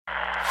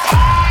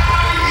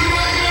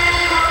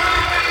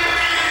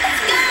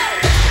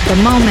The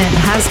moment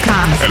has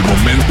come. El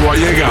momento ha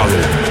llegado.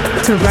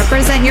 To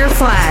represent your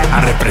flag.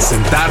 A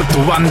representar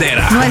tu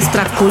bandera.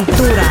 Nuestra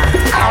cultura.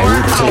 Our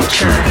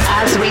culture.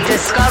 As we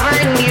discover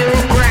new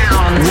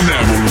ground. Una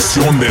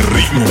evolución de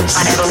ritmos.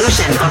 An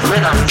evolution of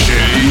rhythm.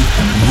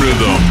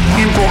 J-Rhythm.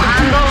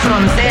 Empujando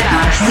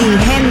fronteras. Mi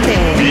gente.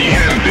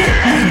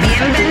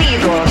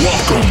 Bienvenidos.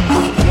 Welcome.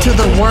 To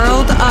the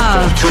world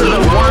of. To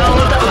the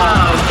world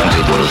of.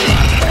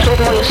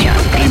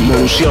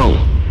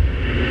 Revolución.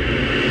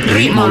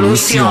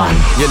 Ritmolución.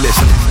 You're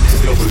listening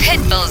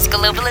Pitbull's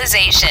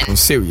Globalization on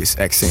Sirius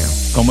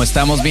XM. ¿Cómo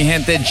estamos, mi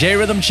gente?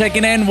 J-Rhythm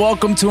checking in.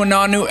 Welcome to an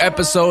all-new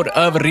episode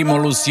of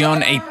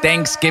Ritmolución, a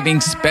Thanksgiving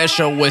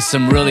special with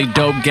some really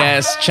dope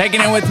guests.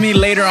 Checking in with me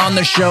later on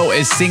the show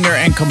is singer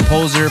and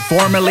composer,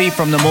 formerly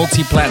from the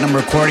multi-platinum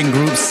recording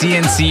group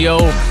CNCO,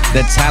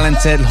 the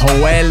talented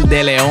Joel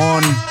De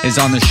Leon is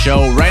on the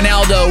show. Right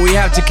now, though, we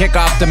have to kick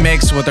off the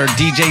mix with our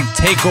DJ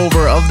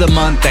takeover of the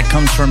month that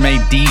comes from a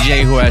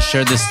DJ who has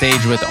shared the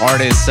stage with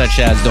artists such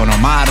as Don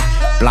Omar,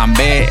 Plan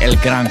B, El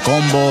Gran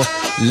Combo,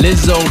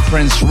 Lizzo,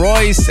 Prince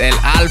Royce, El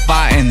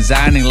Alfa, and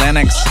Zion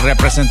Lennox.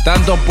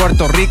 Representando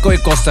Puerto Rico y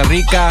Costa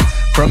Rica,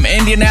 from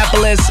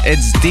Indianapolis,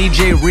 it's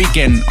DJ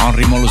Rican on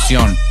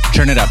Ritmolución.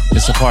 Turn it up,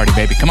 it's a party,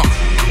 baby, come on.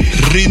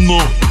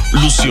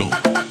 Ritmolución.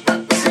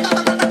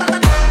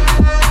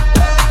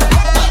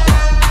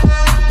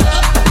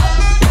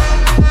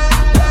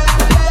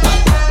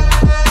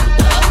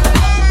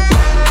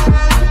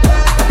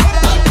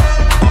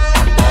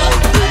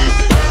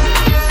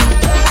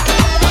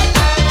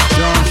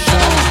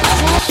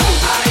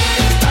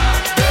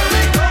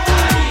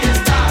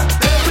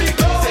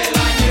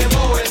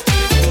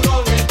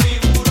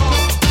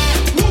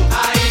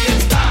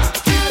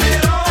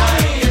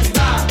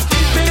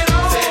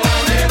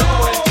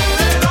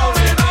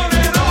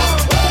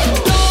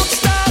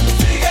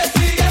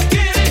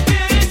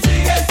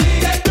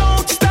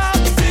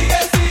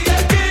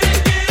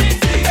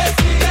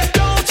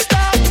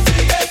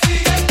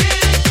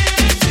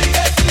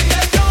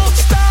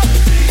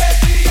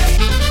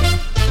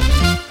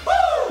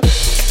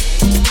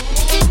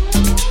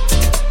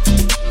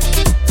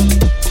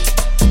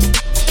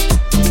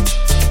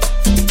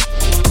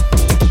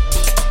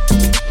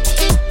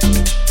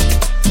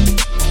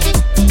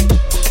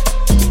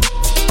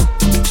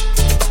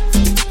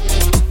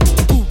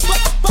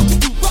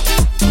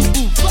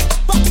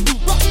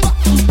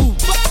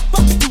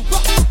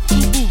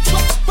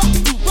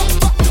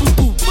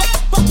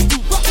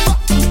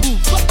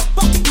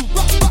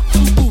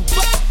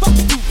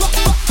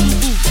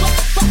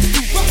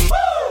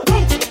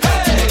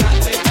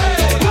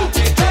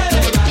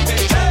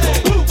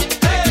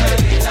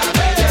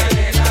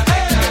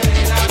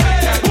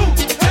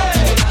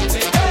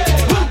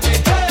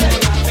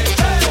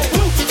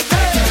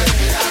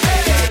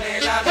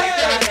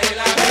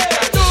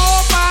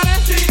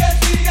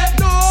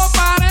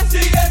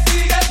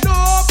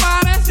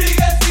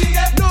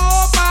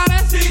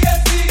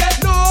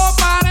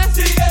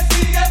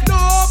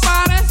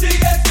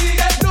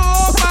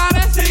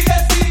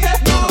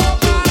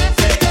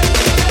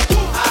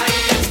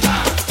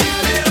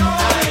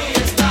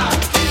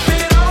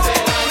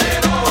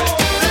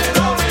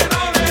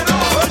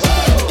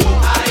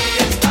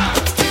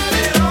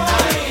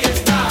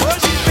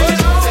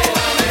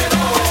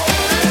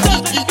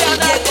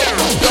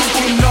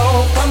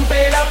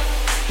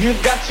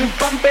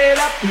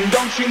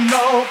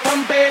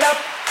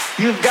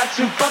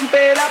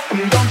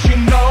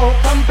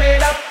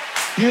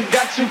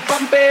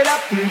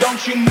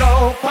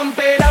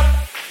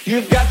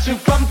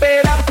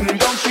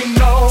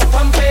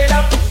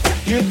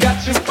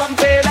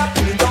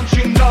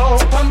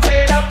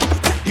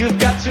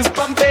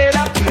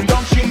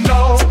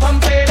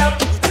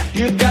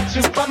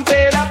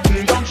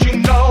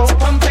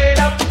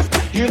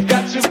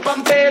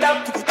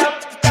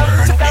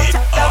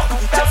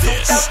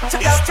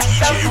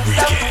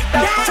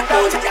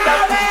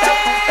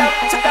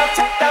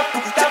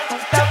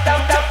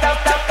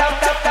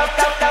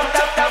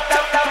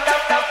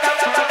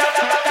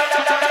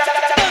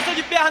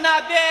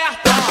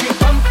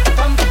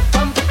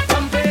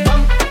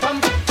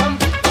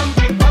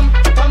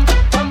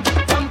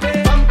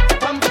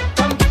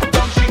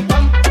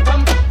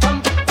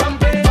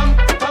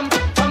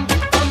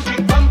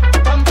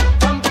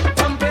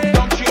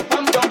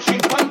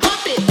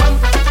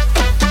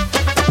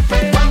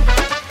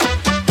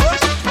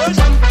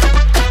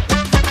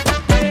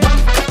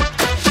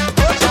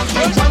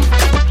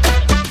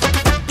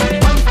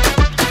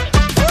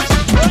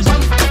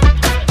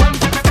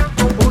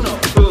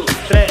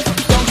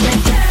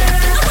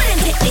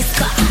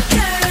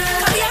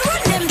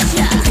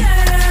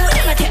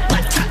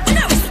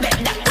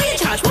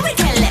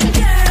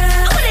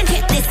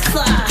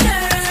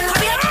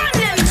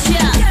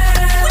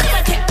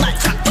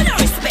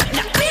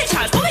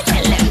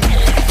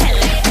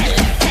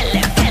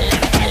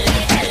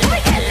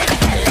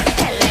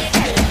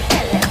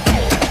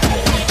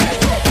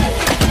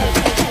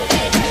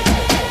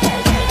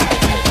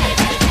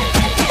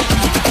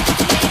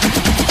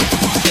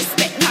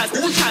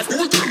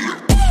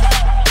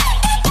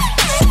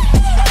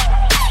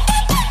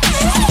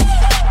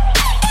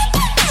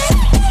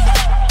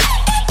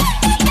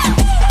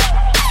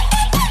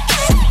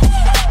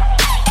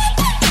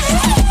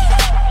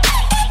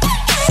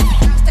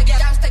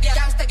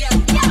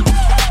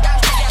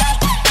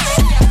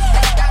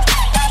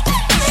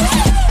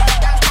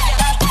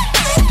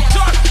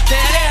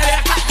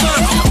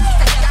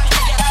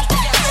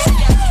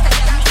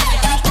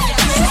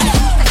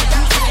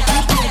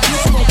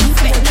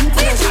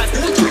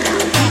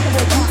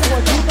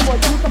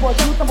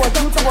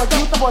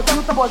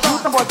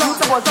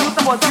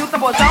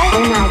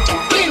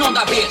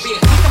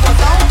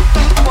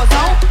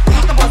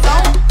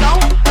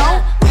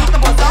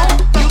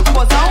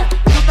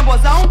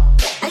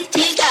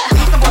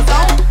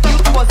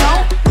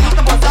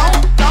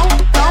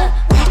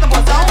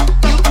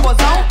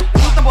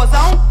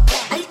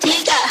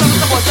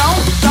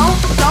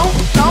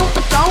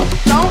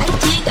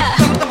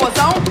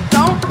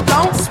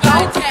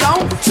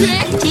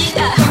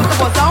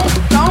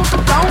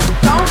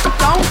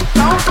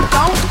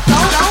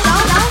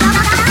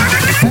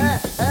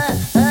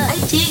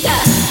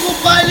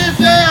 O baile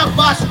vem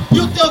abaixo e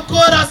o teu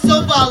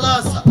coração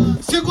balança.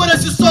 Segura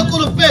esse soco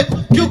no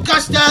peito que o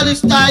castelo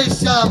está em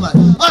chamas.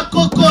 A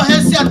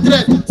concorrência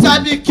treme,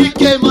 sabe que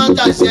quem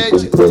manda a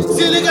gente.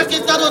 Se liga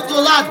quem tá do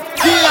outro lado,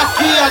 que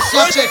aqui a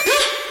gente.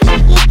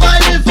 O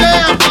baile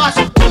vem abaixo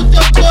e o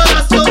teu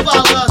coração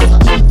balança.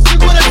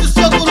 Segura esse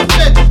soco no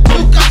peito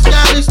que o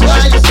castelo está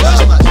em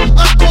chamas.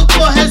 A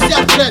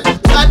concorrência treme,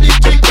 sabe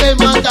que quem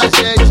manda a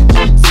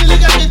gente. Se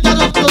liga quem tá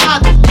do outro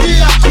lado,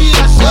 que aqui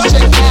a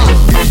gente.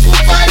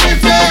 O baile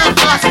vem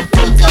abaixo e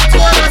o teu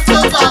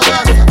coração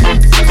balança.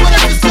 Segura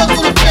esse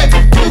soco no peito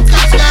que o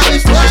castelo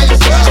está em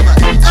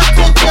chamas. A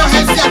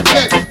concorrência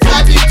treme,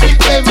 sabe que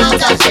quem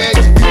manda a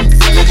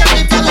gente. Se liga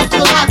quem tá do outro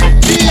lado,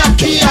 que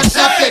aqui a gente.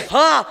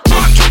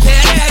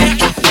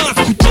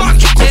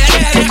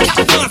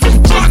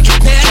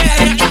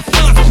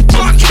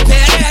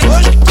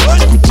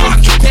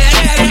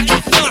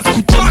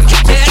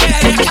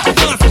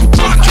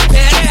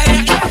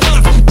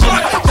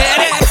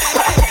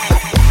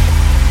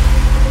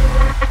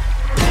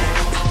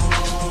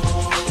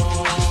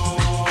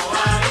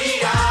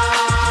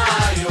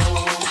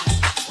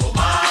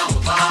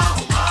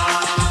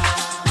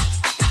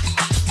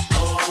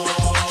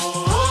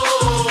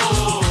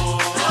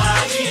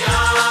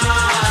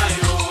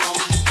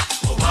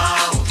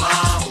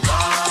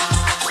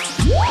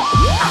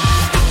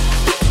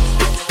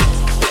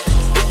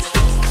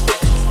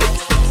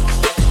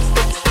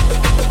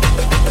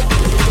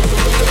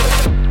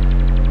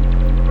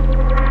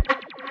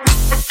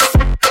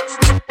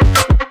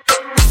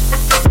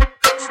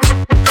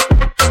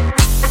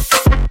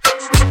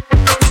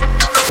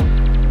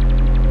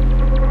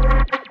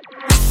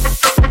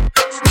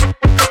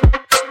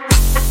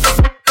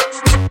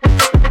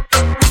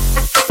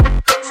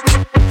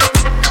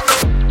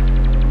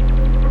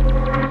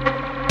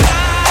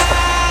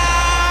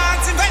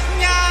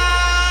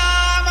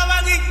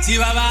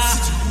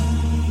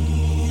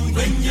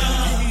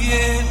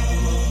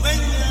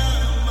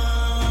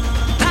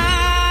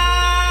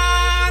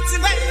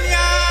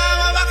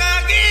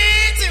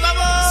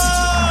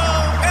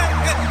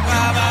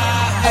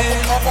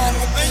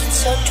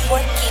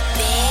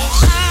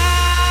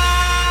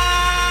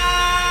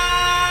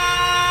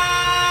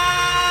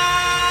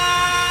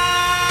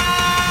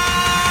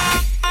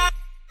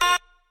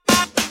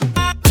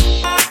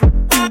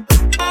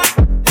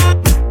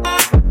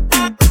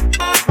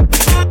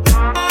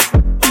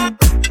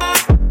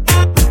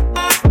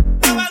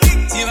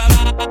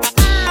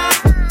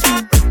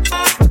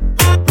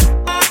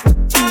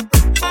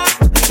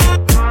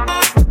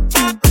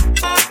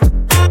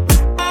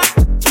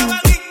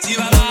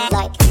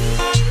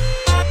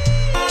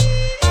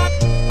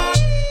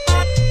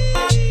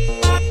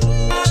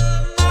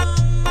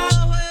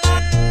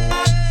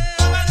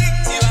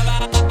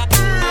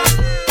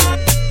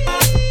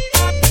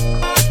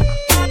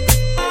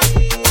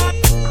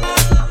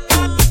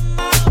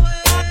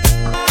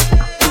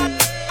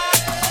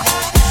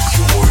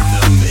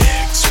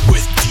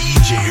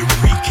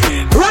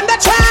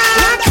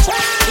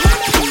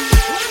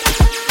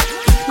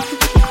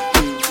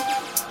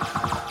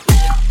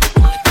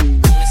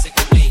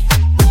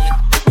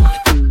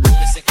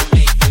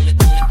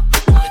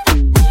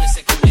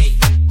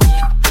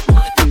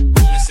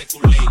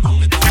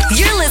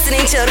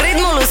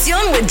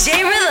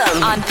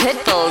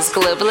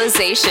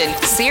 Globalization,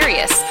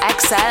 Sirius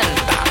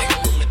XM.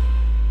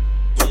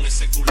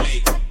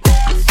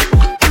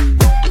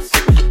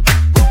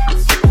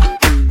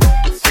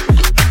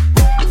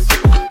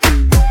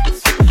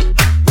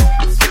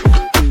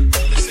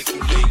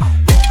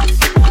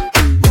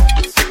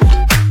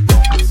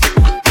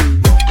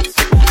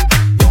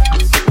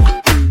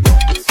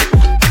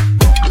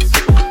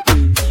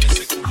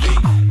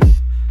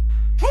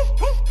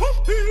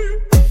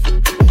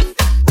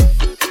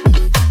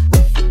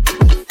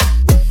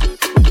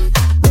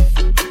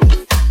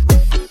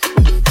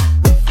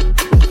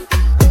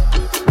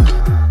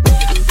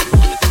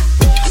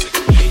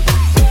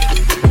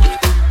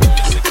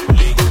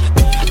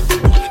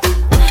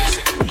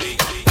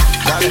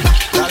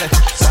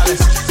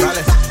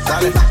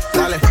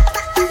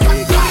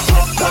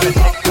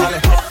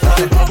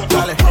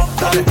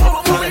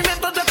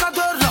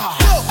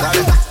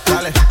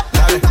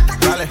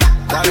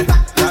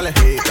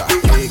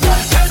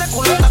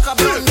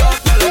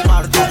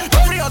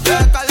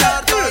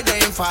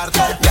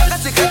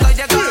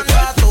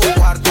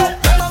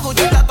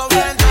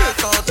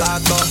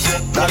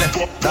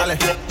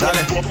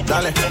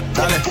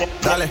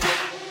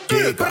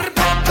 Kika.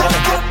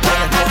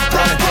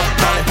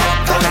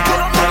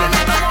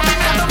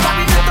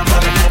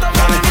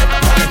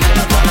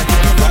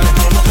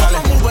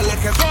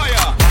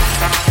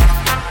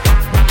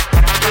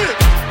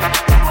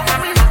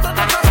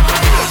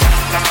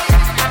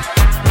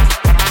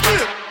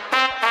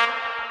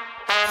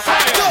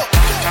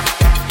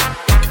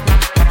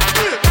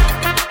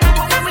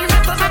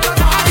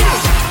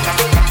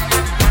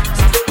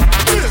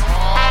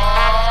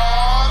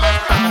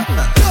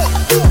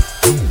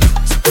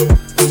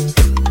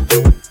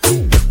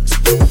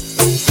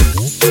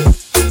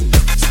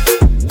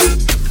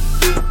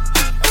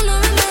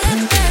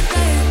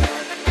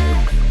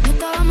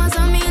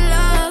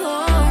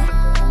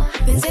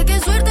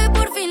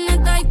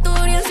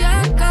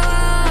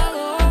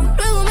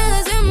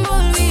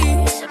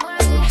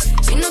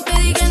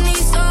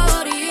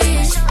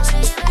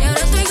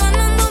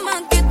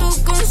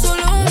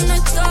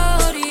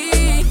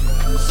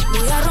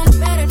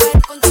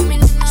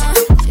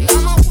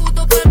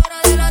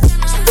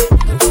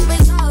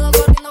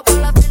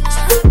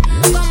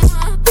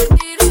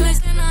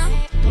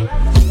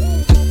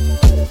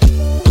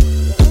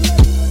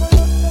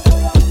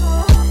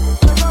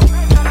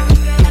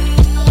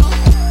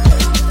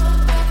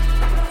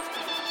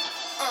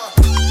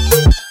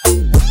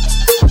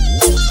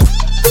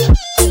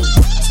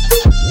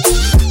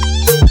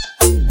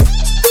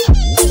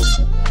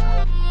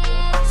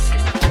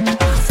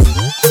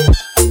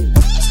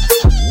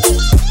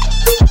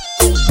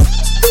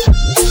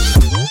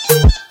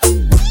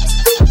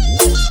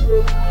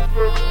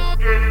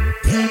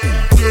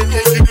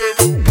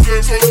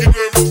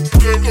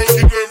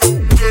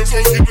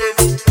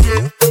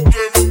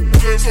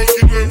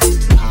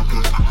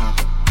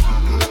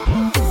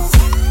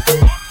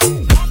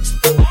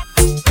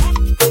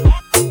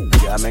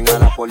 Llamen a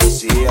la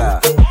policía,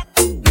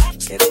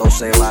 que esto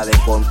se va a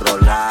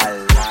descontrolar.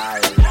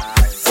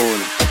 1,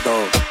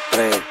 2,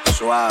 3,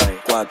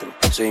 suave. 4,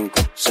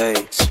 5, 6,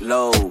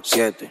 slow.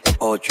 7,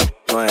 8,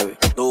 9,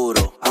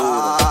 duro.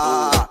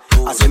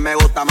 Así me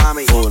gusta,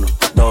 mami. 1,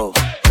 2,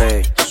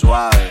 3,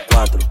 suave.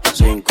 4,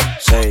 5,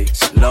 6,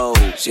 slow.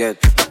 7,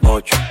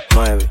 8,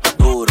 9,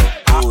 duro.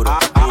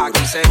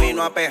 Aquí se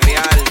vino a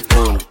perrear.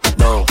 1,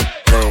 2,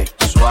 3,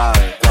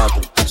 suave.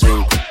 4,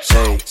 5,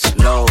 6,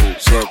 slow.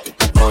 7,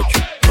 8,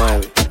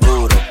 9,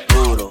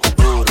 duro.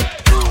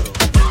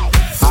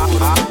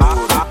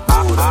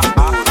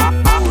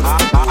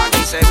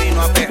 Aquí se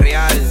vino a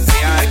perrear.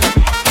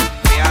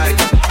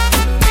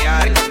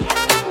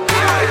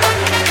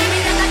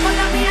 Con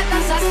la mía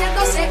están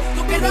saciándose,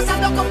 tu piel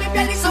rozando con mi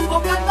piel y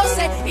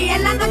sofocándose. Y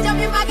en la noche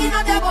me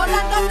imagino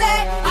devorándote,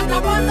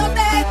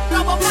 atrapándote,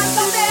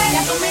 provocándote.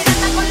 Ya tu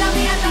mirada con la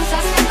mía están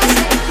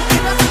saciándose, tu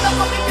piel rozando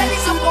con mi piel y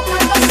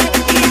sofocándose.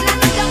 Y en la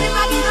noche me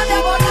imagino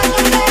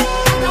devorándote,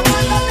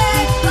 atrapándote,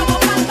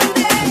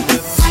 provocándote.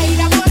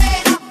 Baila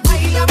morena,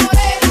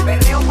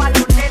 perreo pa'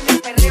 los nenes,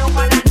 perreo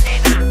pa' las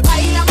nenas.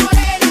 Baila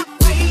morena,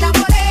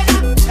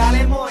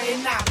 dale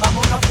morena,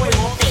 vámonos a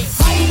fuego.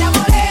 Baila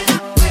morena,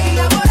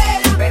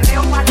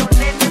 perreo pa' los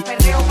nenes,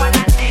 perreo pa'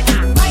 las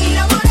nenas.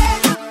 Baila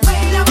morena,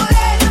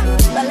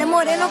 dale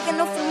moreno que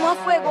nos fuimos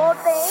a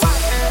fuegote.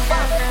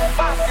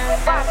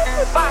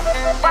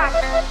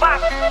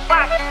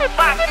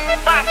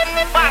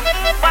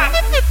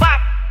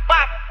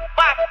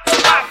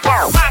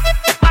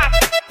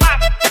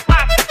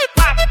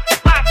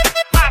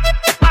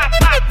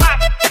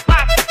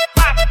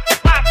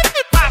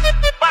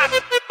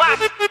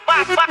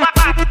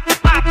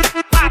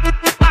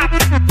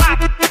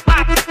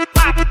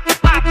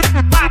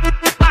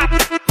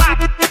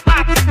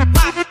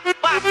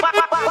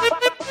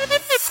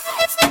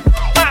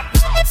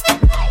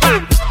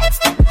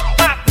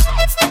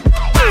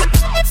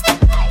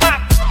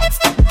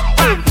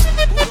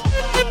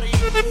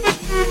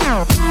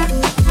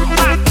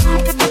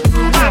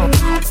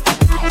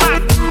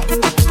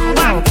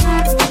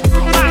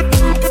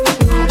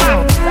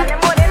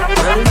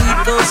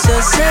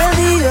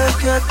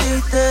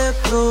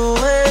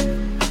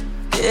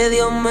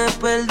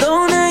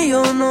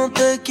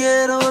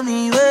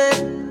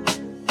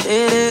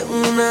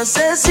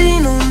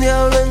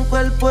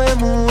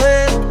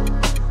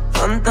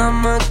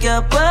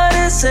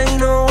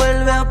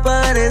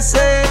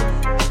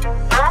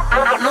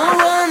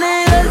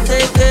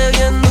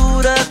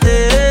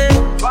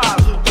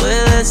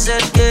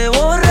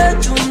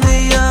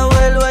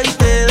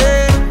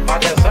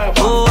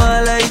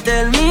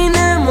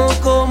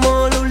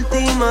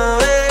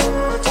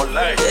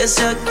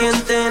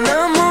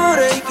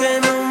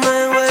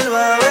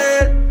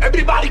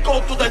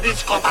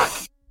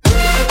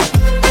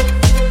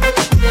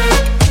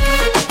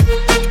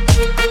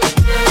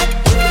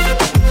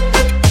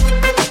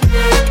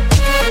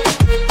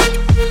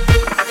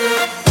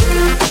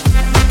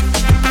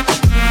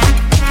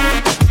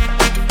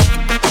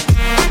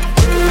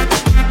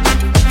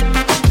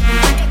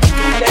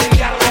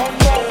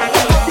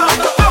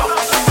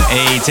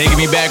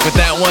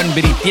 and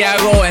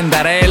Biritiago and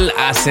Darel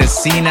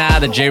Asesina,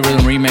 the J Rhythm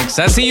remix.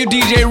 I see you,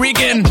 DJ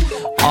Rican.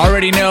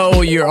 Already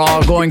know you're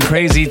all going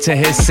crazy to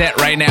his set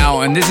right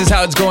now, and this is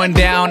how it's going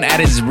down at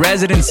his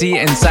residency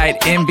inside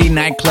MV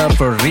Nightclub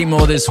for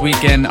Rimo this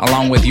weekend,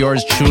 along with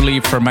yours truly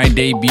for my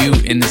debut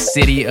in the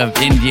city of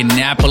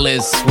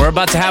Indianapolis. We're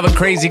about to have a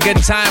crazy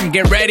good time.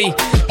 Get ready,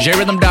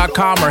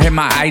 jrhythm.com or hit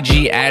my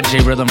IG at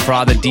jrhythm for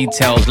all the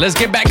details. Let's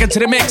get back into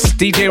the mix.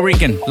 DJ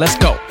Rican, let's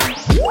go.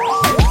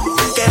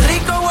 Qué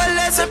rico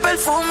huele ese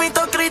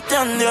perfumito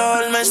Christian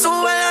Dior. Me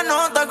sube la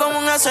nota como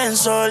un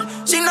ascensor.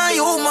 Si no hay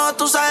humo,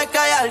 tú sabes que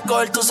hay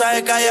alcohol. Tú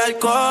sabes que hay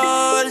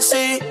alcohol,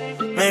 sí.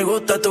 Me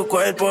gusta tu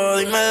cuerpo,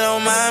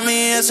 dímelo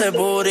mami. Ese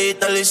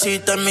burrito lo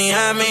hiciste en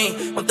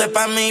Miami. Ponte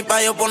pa' mí,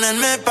 pa' yo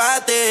ponerme pa'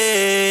 ti.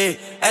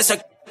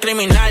 Ese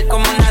criminal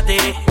como Nati.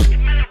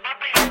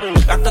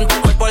 Gasto en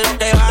tu cuerpo lo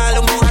que vale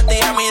un Bugatti.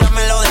 A mí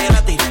dámelo de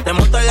gratis. Te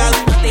monto en la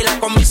Ducati y las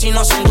combi si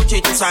no son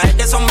Gucci. Tú sabes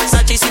que son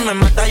Versace y si me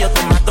mata yo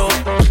te mato.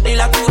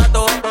 Dile a tu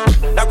gato,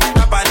 la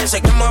cuenta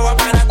parece que muevo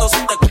aparato. Si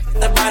te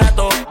c***te es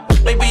barato.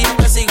 Baby, yo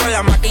te sigo en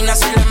la máquina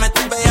si le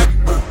metes bella.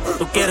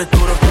 Tú quieres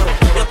duro,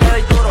 yo te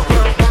doy duro.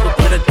 Tú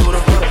quieres duro,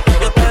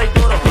 yo te doy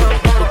duro.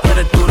 Tú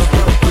quieres duro,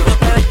 yo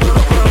te doy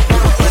duro.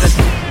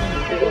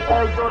 Tú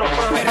quieres duro,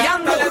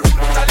 perreándole.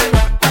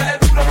 Dale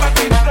duro pa'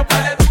 ti, duro pa'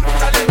 le.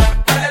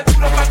 Dale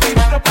duro pa' ti,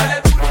 duro pa' le.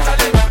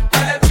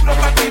 Dale duro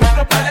pa' ti,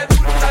 duro pa' le.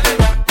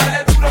 Dale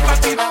duro pa'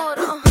 ti,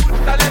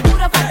 dale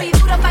duro pa' ti,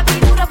 duro pa' ti,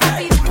 duro pa'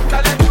 ti.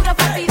 Dale duro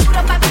pa' ti,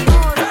 duro pa' ti,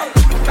 duro.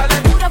 Dale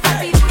duro pa'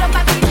 ti, duro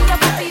pa' ti, duro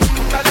pa' ti.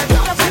 Dale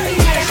duro pa' ti.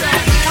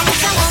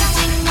 One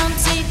thing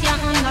Nancy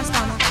can't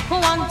understand.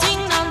 One thing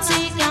Nancy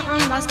can't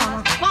understand.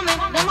 What make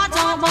them a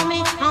talk about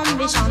me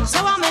ambition? So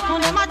what make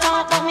them a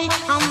talk about me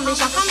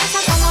ambition? Come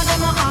here, some of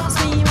them a ask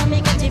me where me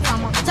get it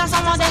from. So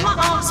some of them a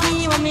ask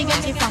me where me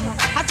get it from.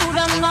 I told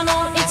them no,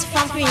 no, it's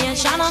from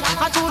creation.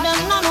 I told them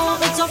no, no,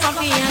 it's from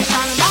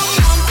creation. Bam,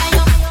 bam,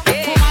 ayo.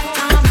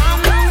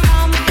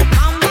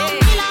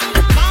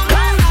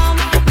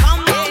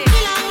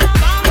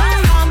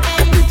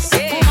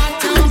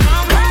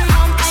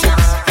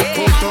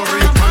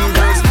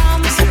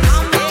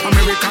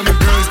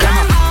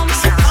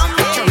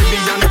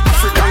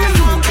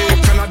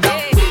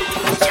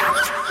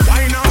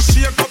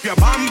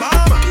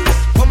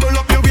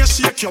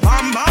 Your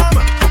bam bam,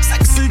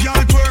 sexy girl,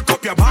 twerk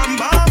up your bam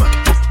bam.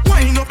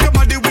 Wind up your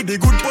body with the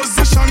good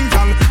position,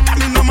 girl. Tell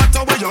me no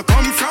matter where you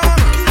come from.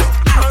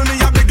 Tell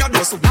me you bigger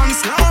just one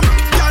slam.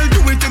 Girl,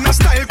 do it in a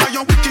style 'cause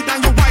you're wicked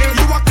and you're wild.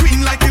 You a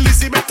queen like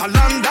Elizabeth of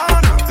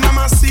London.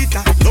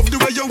 Mamacita, love the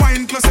way you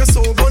wine, plus you're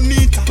so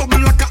bonita.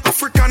 Bubble like a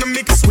African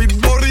mix with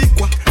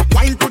Boricua.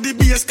 Wine to the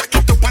bass, cock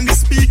it up on the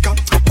speaker.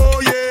 Oh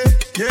yeah,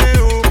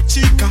 yeah, oh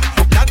chica.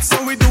 That's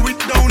how we do it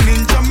down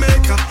in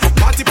Jamaica.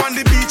 Party on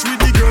the beach with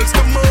the girls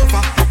come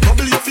over.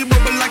 Bubble you feel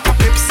bubble like a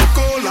Pepsi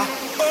Cola.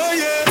 Oh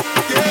yeah,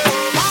 yeah.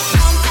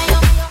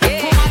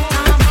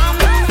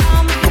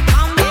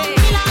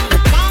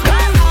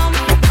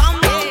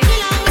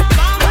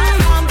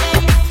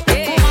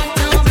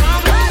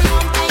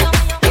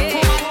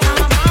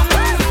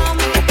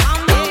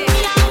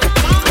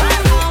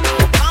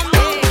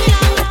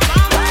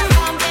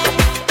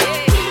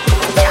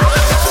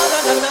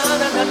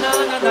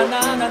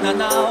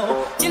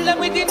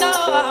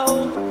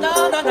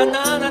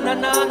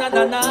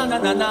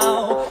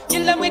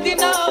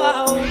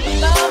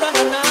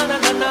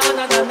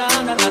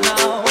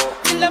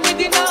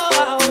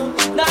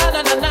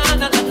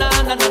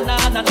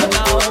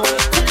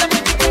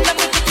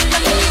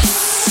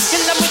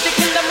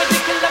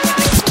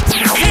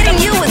 Hitting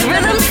you with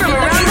rhythms from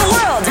around the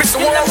world.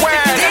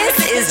 This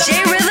is J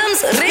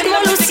Rhythm's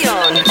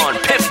Ritmolución On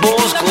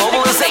Pitbull's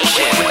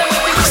Globalization.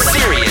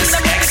 Sirius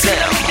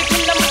XM.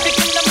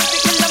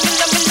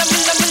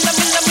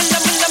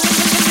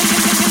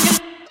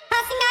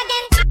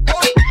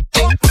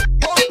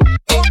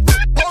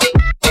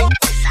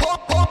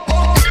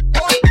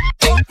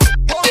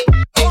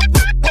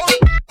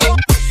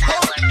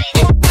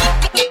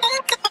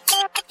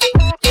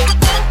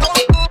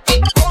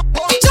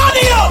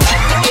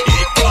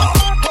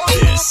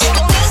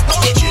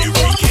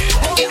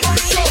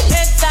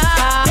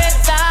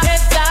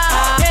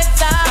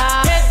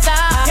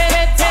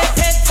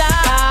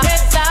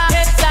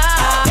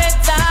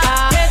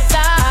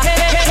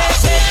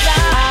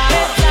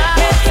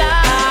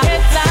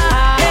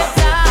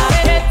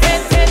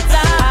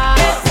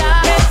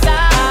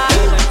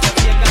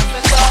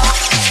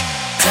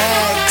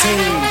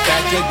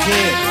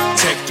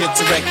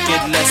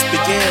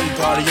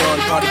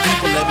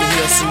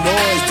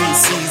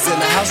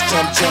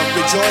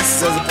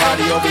 Rejoices as a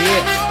party over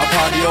here, a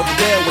party over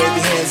there. Wave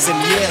your hands in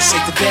the air,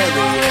 shake the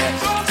barrier.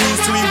 These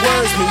three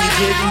words mean you're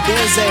getting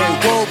busy.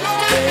 Whoa,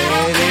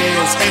 there it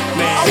is,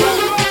 Hitman.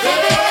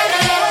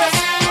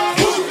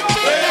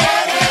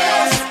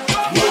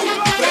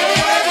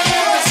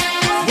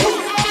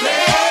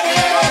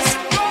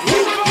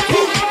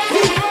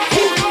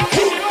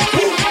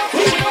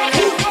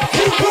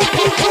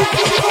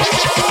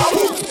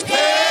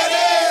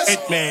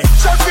 Hitman.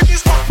 Surf it,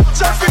 this pop,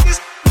 surf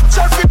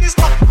it, this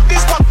pop,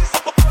 this pop.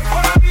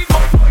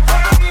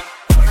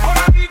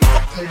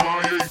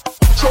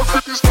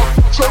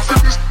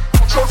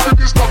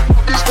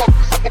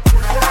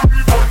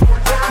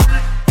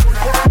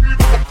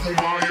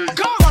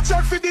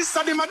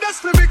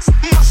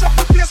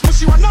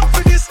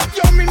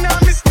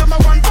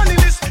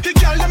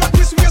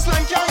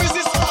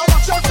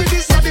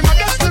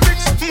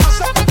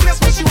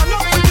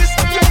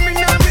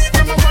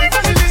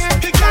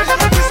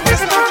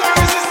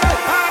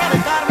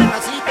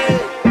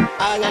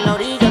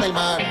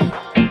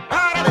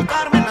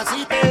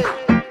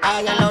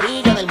 allá en la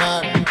orilla del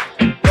mar,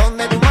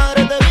 donde tu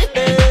madre te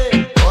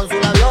viste con su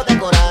labio de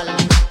coral,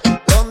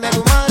 donde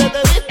tu madre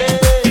te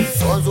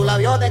viste con su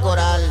labio de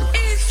coral.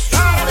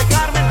 Para de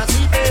Carmen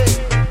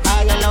naciste,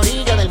 allá en la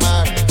orilla del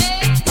mar.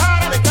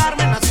 Para de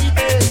Carmen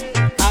naciste,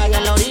 allá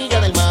en la orilla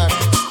del mar,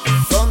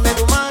 donde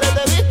tu madre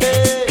te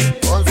viste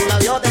con su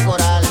labio de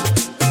coral,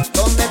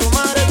 donde tu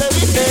madre te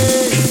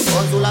viste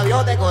con su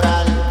labio de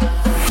coral.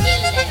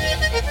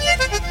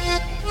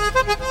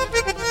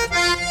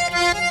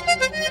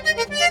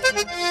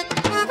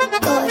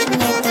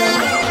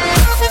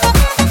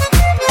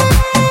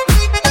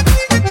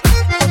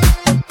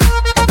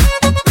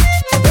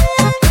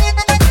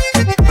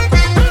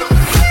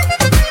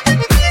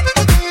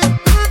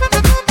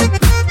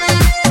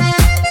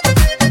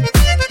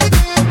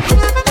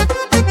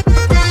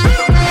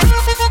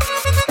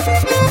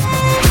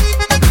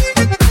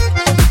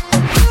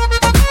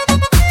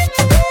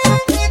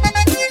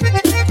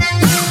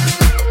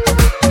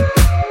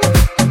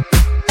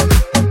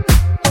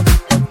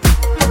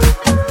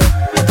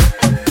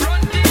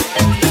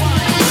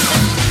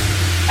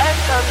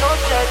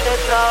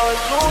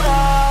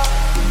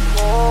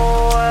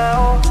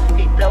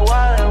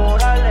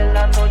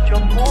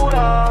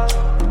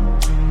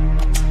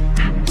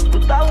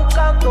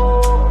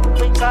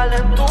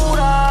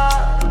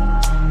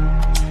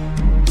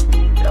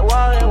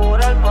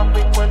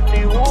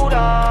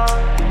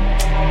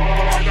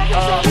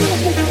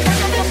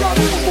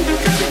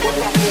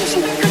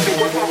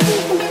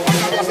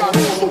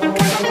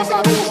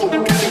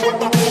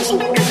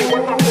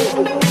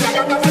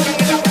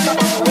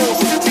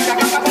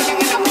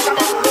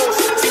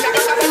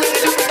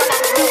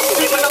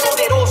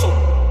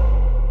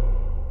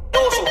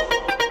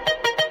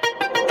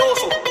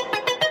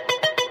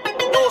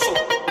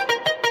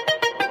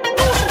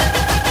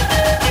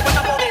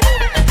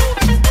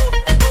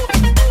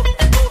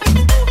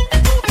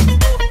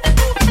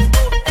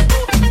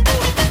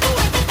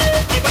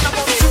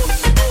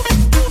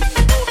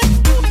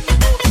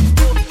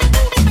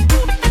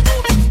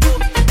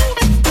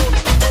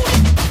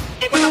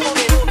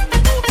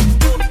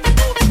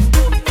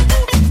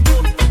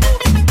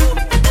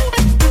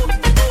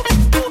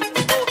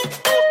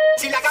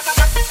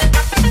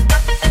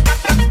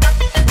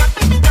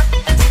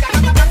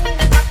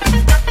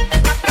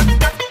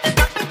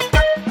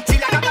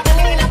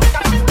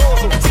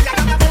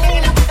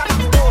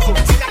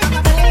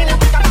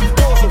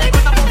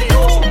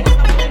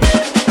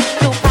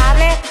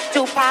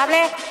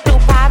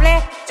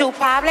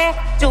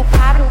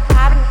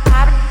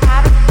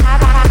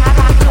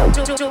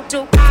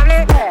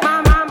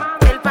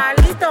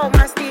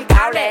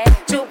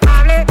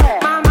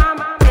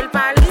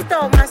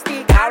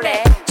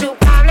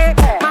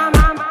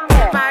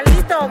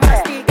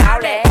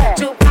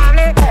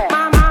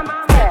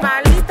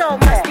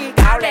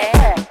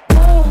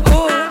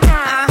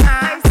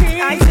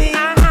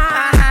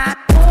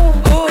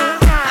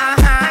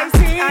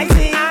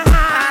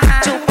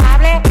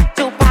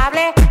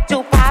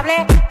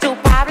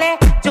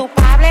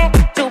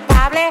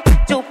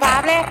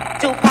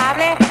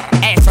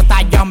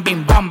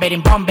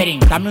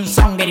 Dame un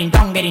songering,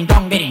 dongering,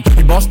 dongering.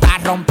 El boss está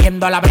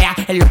rompiendo la brea.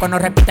 El loco no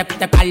repite,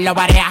 pite, lo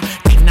barea.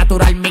 Es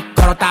natural, mi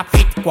coro está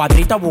fit.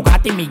 Cuadrito,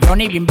 Bugatti,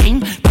 millón y bling bling.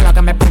 Todo lo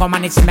que me pongo,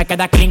 man, y se me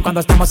queda clean. Cuando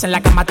estamos en la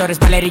cama, tú eres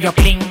Valer y yo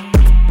clean.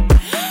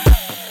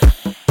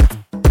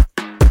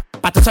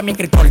 Pa' tú ser mi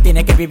escritor,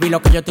 tiene que vivir lo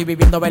que yo estoy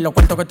viviendo. Ver los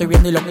cuentos que estoy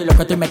viendo y lo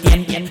que estoy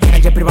metiendo. En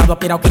el jet privado,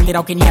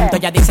 tirado 500.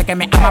 Ya dice que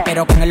me ama,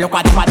 pero con el loco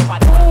adiós.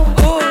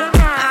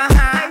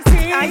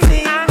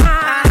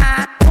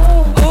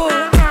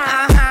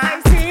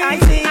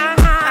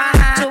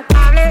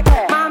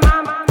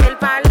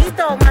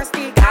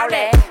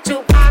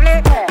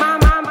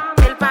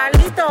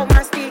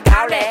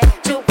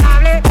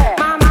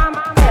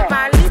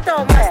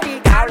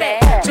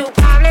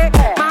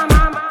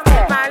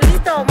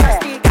 Chupable,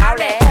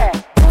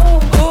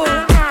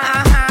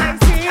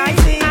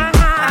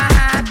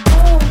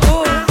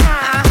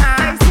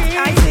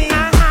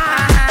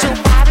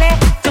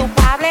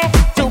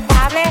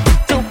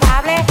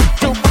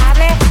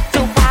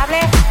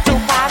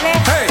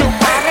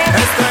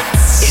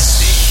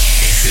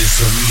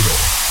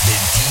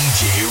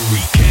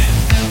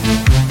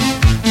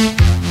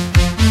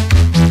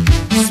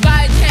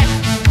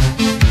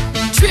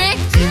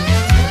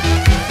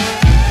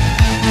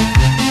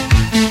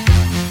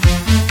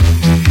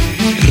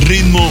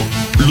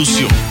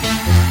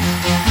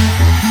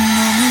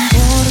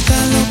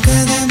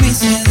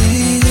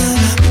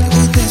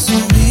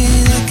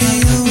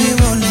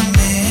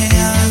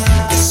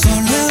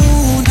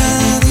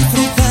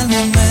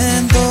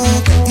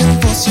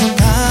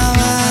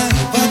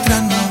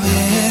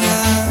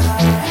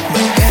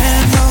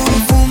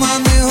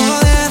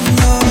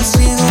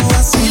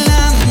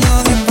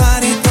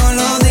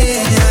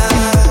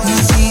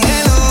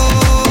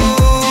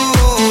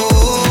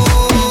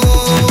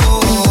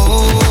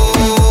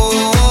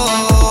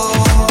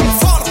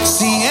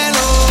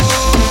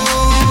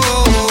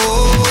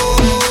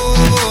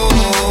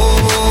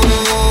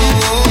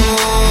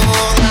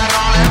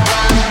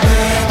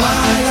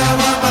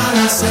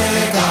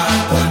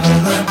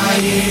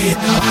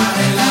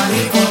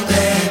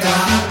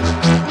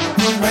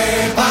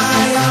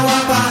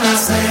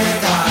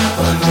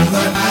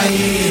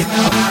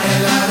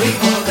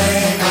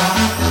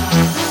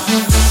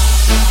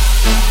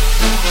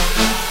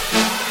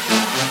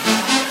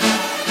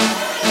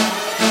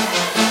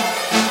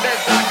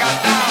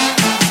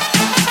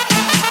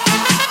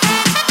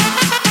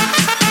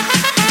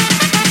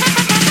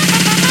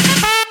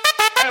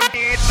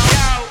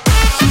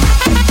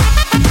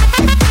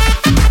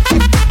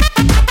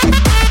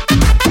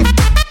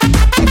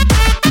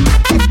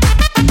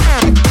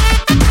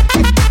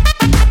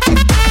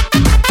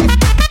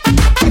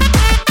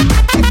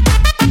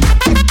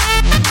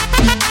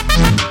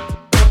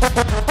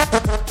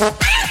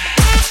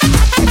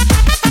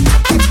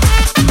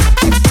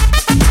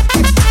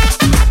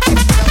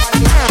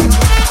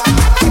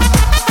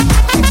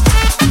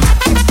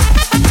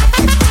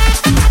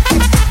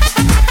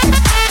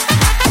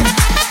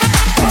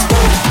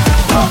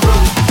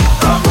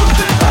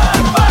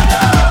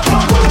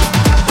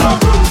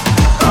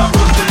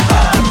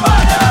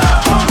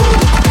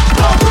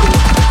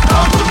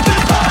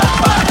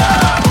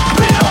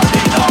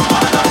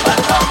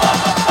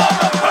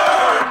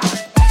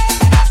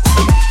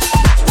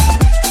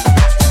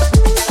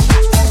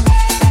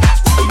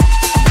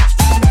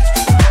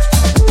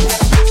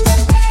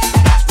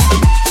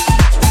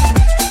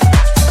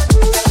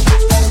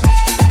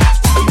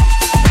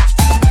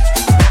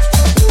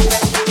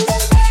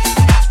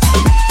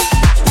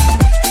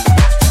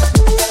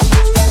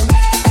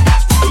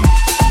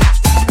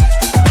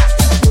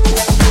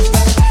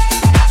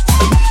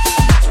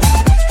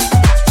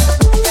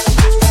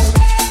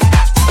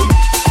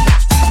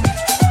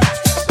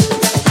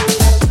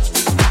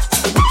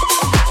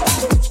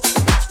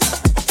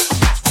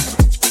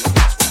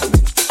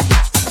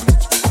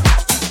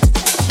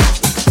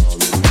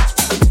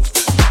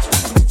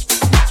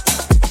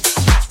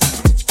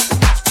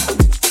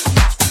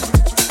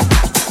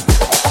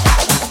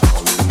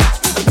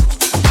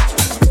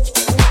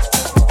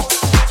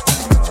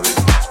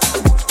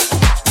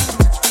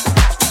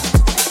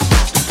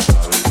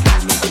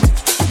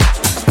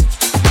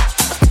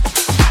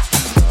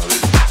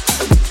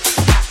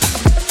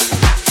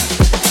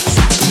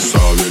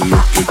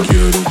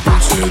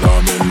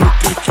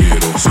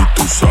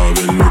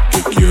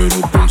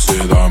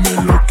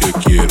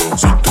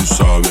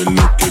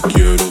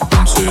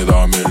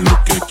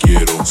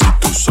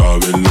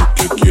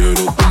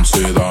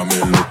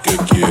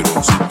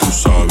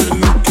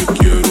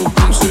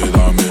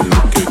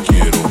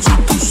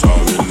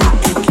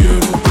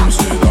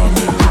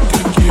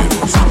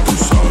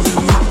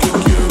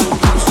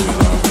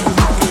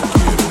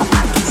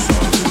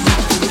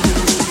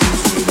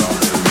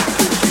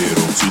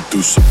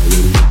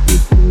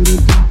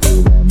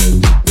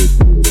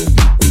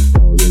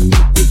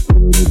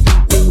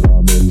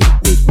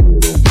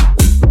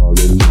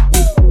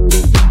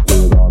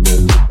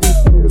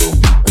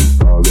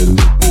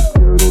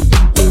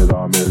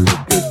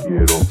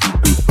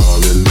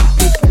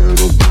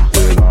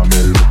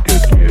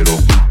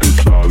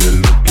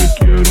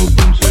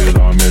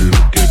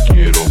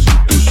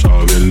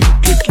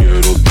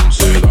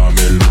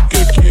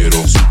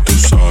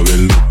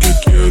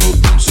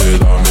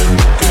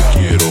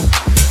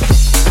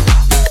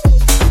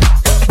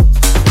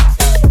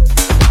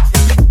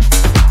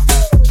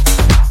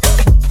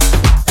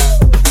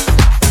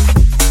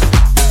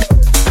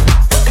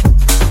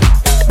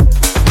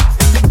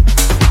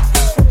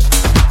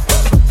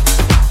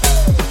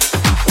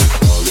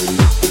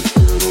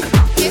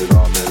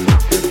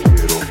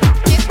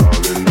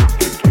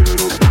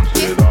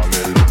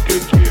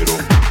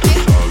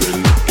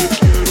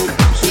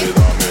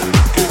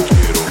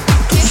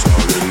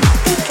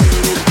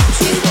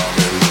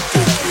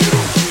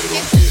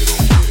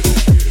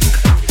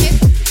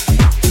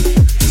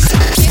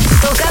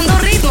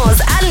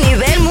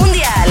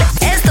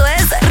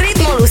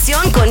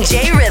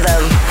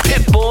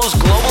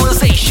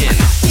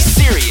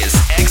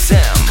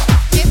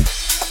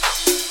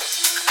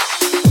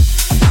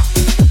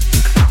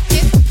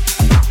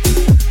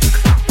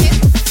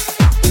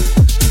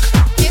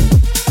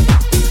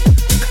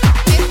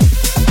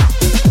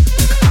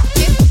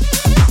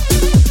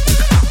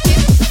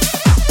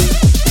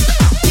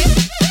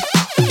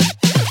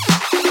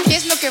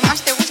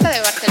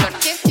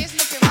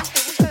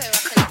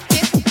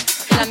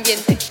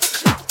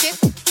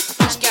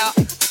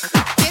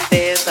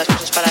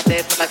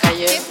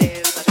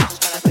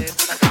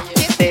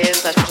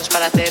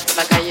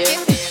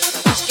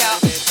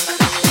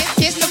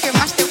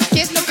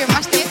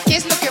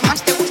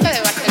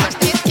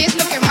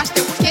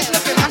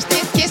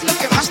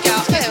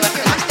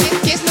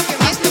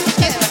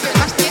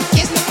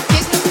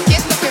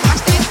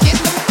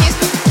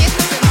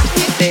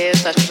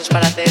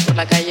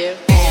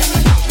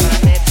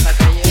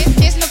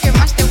 ¿Qué es lo que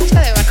más te gusta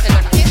de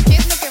Barcelona? ¿Qué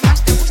es lo que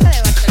más te gusta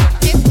de Barcelona?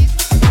 ¿Qué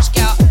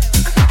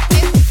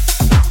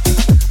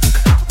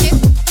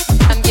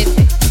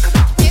ambiente?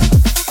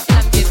 El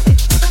ambiente.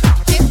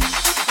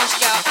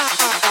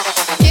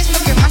 ¿Qué es lo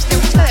que más te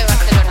gusta de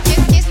Barcelona?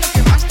 ¿Qué es lo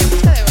que más te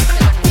gusta de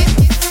Barcelona?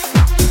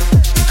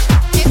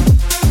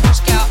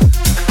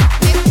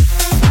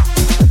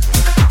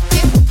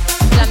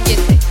 El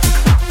ambiente.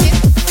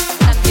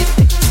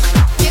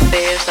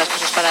 Las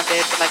cosas para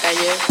hacer por la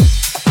calle.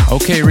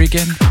 Okay,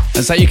 Rican.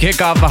 That's how you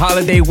kick off a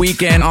holiday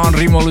weekend on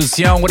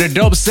Rimolucion with a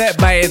dope set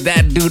by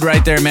that dude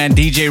right there, man.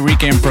 DJ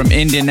Rican from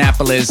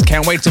Indianapolis.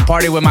 Can't wait to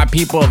party with my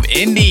people of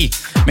Indy.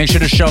 Make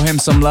sure to show him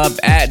some love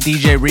at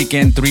DJ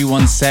Rican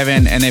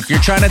 317. And if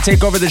you're trying to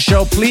take over the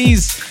show,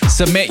 please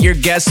submit your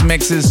guest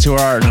mixes to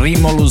our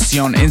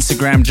Rimolucion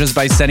Instagram just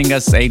by sending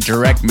us a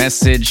direct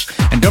message.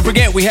 And don't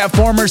forget, we have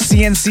former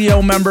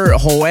CNCO member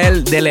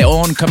Joel De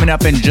Leon coming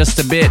up in just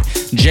a bit.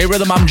 J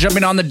Rhythm, I'm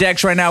jumping on the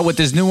decks right now with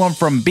this new one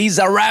from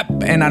Biza Rap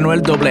and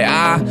Anuel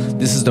AA.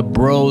 This is the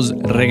Bros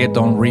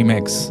Reggaeton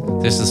Remix.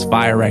 This is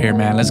fire right here,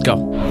 man. Let's go.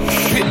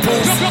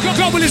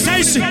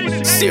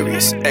 Globalization.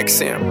 Sirius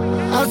XM.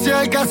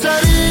 Hacia el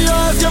caserío,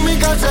 hacia mi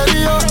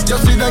caserío. Yo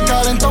soy de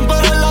calentón,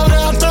 pero en la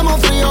brea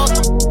estamos fríos.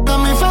 De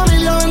mi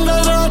familia vende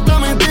droga hasta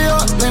mi tío.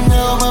 De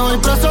miedo me voy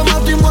preso,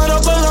 mato y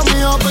muero por lo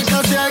mío. Porque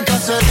hacia el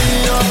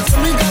caserío, hacia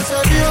mi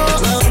caserío.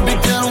 La baby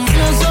quiere un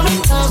bien, solo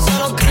un dedo, se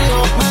lo crío.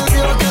 Me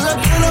dijo que le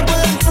pone,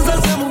 pues entonces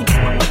hacemos un...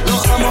 Lo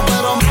amo,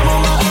 pero vamos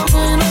más a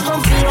mí y no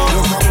confío.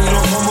 Yo camino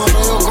como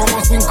reo, como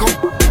 5.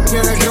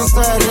 Tiene que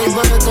usar el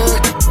vete.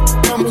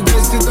 Mi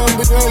besito en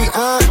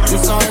NBA, tú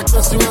sabes que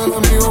soy un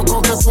enemigo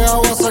con que sea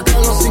voy a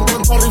sacar los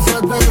 50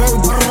 rifles de Grey.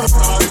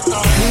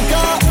 Mi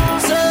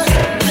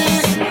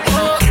caserío,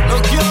 lo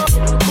quiero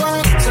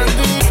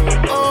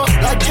encendido.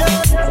 La quiero,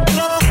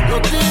 lo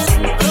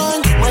tiran,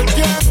 mal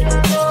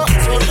tiempo,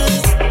 sorry.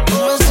 No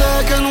me sé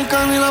que nunca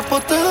ni la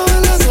posteo me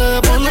la sé.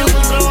 Poner el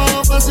trabajo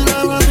fácil a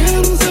la vida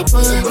no se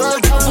puede. Pero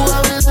el campo de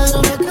vida yo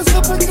no que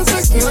sepa que se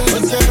quiere.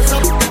 Porque esa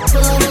p***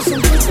 la no se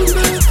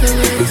puede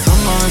entender.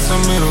 Pensando a veces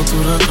miro tu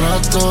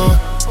retrato.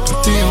 Tu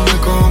tío me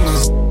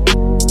conoce.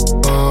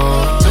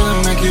 Soy de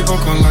mi equipo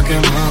con la que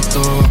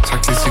mato.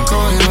 Saqué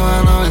 5 y no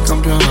ganaba el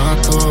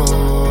campeonato.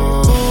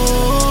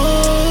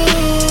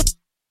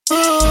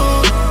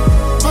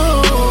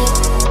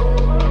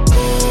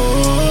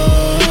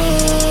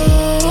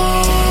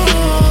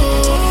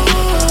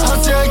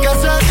 Hacia el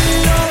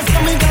caserío, hacia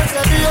mi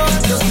caserío.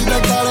 Yo soy de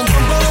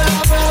calentón, pero en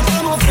la brea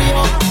estamos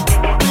fríos.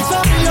 Mi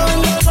familia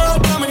vende droga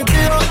hasta mi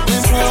tío. Mi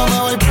miedo me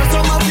voy preso,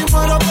 mato y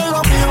muero por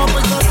lo mío.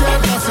 Porque hacia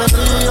el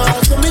caserío,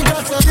 hacia mi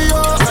caserío.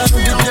 La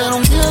baby quiere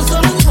un bien,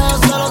 solo un dedo,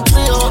 se lo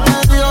crío. Me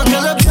dijo que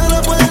le pierde,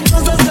 pues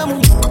entonces hacemos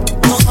un...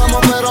 Nos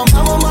vamos, pero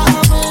vamos más a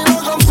mí y no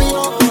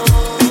confío.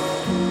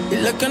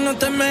 Dile que no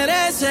te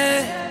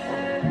mereces,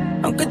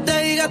 aunque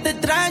te diga te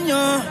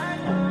extraño.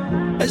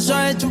 Eso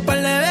he hecho un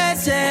par de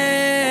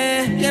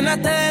veces.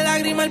 Llenaste de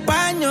lágrimas el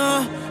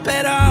paño,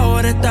 pero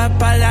ahora estás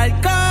para el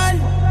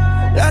alcohol.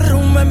 La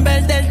rumba en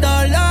vez del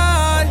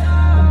dolor,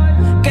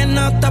 que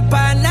no está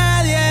para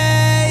nadie.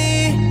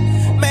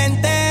 Y me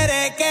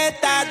enteré que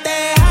estás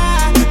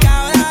dejada, que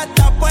ahora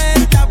está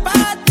puesta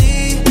para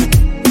ti,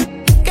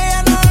 que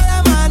ya no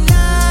da más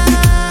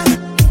nada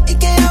y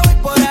que ya voy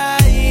por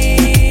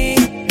ahí,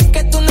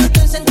 que tú no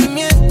estás en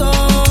sentimiento.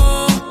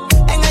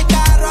 En el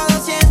carro a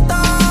 200.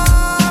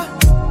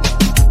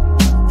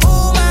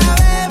 Fuma,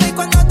 bebé, y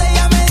cuando te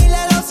llame dile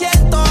lo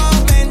siento.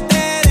 Me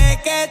enteré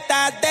que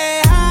estás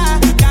dejada,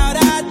 que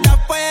ahora está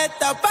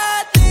puesta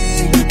para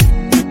ti,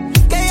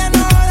 que ya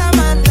no da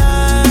más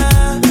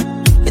nada,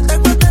 que te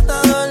acuestas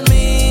a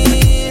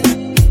dormir,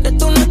 que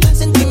tú no estás en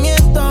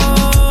sentimiento.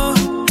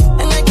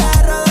 En el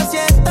carro a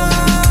 200.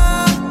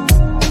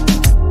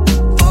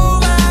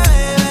 Fuma,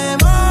 bebé,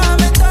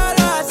 mójame todos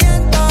los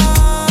asientos.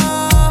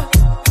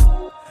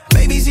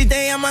 Baby, si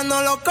te llaman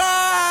no lo cojas.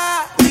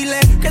 Dile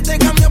que te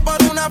cambio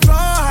por una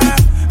floja,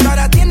 que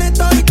ahora tienes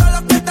todo y todo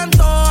lo que te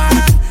antoja.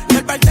 Y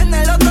el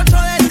bartender otro ocho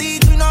de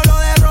tito y no lo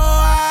de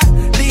roja.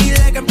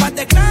 Dile que en paz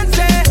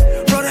descanse,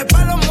 flores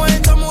para los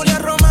muertos, murió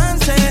el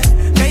romance.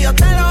 Que yo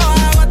te lo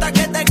hago hasta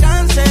que te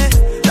canse.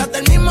 Date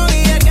el mismo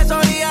guía que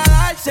solía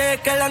darse.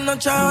 Que las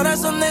noches ahora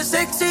son de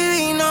sexy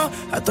vino.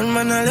 A tu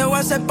hermana le voy a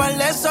hacer par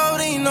de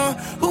sobrinos.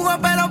 Jugó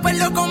pero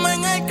perdió como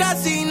en el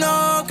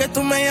casino. Que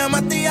tú me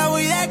llamaste y ya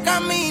voy de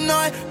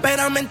camino.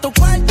 Espérame en tu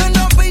cuarto en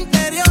ropa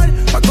interior,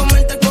 pa'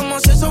 comerte como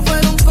si eso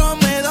fuera un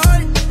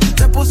comedor.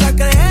 Te puse a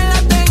creer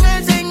hasta en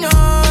el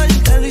Señor.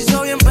 Te lo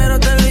hizo bien pero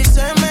te lo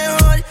hice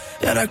mejor.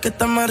 Y ahora que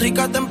está más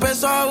rica te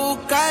empezó a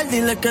buscar.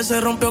 Dile que se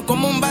rompió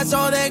como un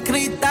vaso de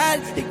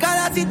cristal. Y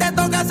cada si te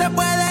toca se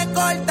puede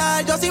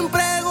cortar. Yo sin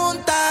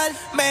preguntar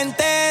me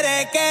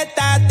enteré que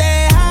estás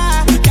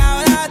dejada, que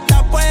ahora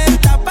está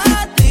puesta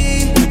para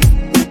ti,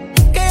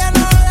 que ya no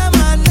da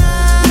más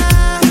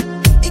nada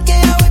y que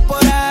ya voy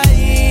por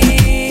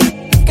ahí,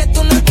 que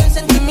tú no estás en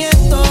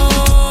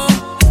sentimiento.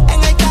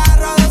 En el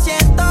carro a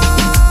 200.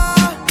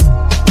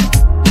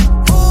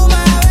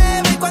 Fuma,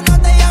 bebé, y cuando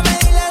te llame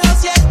dile lo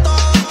siento.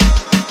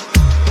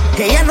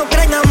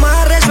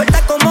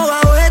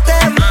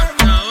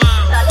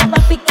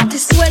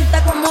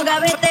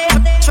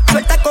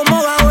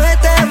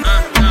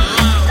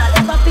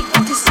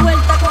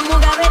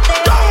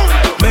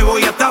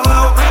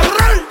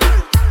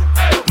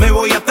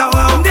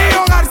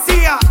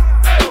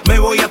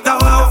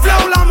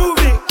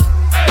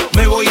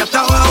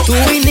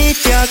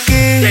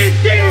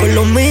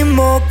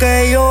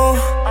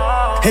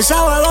 El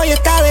sábado ya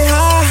está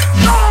dejada.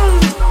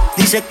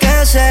 Dice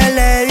que se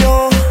le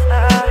dio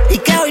y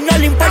que hoy no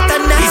le importa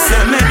nada. Y se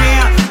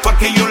menea pa'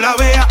 que yo la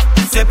vea.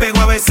 Se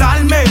pegó a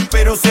besarme,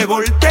 pero se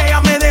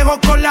voltea. Me dejó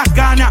con las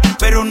ganas,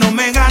 pero no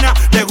me gana.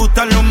 Le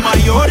gustan los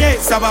mayores,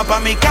 esa va pa'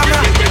 mi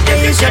cama.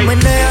 Y se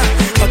menea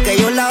pa' que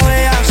yo la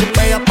vea. Se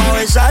pega pa'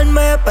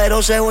 besarme,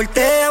 pero se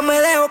voltea. Me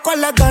dejo con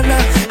las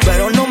ganas,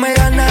 pero no me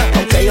gana.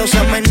 Aunque yo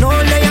sea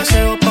menor, ella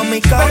se va pa' mi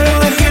cama. Pero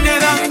me tiene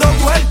dando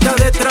vueltas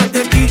detrás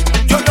de ti.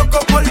 Yo loco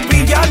por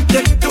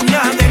pillarte, tú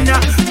nada de nada.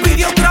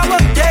 Pide otra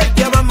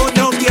botella,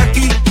 vámonos de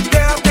aquí.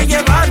 Déjate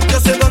llevar, yo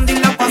sé dónde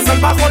ir a pasar.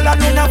 Bajo la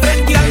luna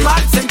frente al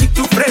mar, sentí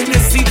tu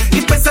frenesí.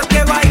 Y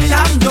pensaste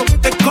bailando,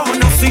 te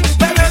conocí.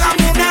 Bebé,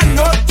 dame una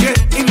noche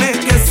y me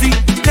decí.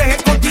 Deje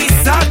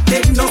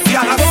cotizarte, no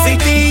seas así.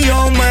 Por ti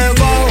yo me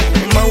voy,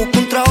 me busco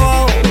un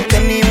trabajo.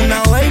 Tenía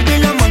una baby,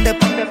 la mandé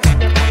pa'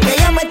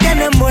 ella me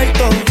tiene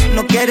muerto,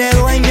 no quiere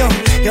dueño.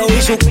 Yo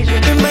vi su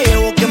y me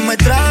llevo quien me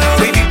trajo.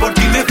 Baby, por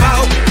ti me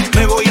bajo,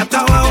 me voy hasta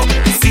abajo.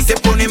 Si se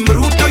ponen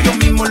bruto, yo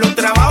mismo lo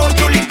trabajo.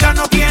 Chulita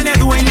no tiene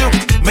dueño,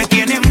 me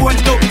tiene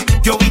envuelto.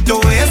 Yo vi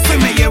todo eso y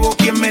me llevo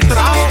quien me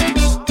trajo.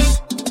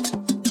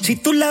 Si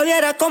tú la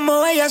vieras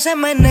como ella se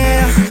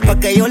menea, pa'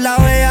 que yo la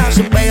vea.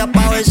 Se pega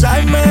pa'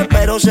 besarme,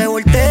 pero se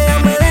voltea.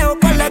 Me dejo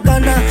con la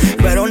ganas,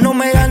 pero no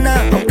me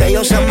gana. Aunque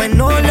yo sea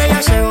menor,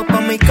 ella se va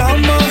pa' mi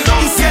cama.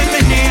 Y se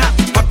menea,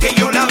 pa' que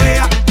yo la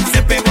vea.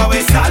 Se pegó a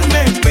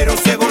besarme, pero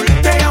se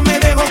voltea. Me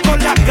dejo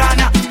con las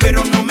ganas,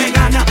 pero no me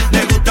gana.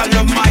 Le gustan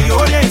los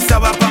mayores, esa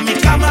va pa' mi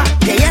cama.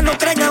 Que ella no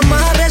traiga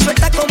más,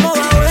 resuelta como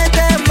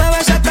gavete. Me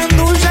besa tan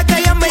dulce que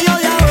ella me dio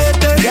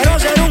diabetes. Quiero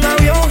ser un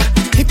avión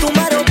y tú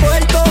me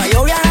aeropuerto. Pa'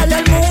 yo viajarle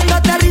al mundo,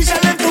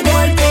 aterrizarle en tu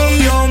cuerpo.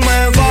 Y yo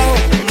me bajo,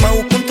 me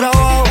busco un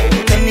trabajo.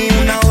 Tenía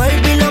una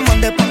baby, la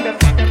mandé pa'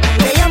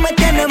 ella me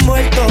tiene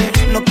muerto,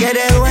 no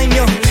quiere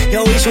dueño.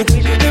 Yo vi su y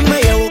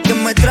me llevo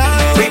quien me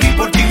trajo. Baby,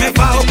 por ti me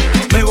bajo,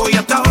 me voy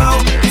hasta abajo.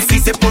 Si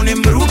se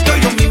ponen bruto,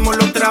 yo mismo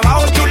lo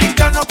trabajo.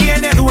 Chulita no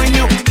tiene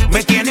dueño,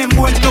 me tiene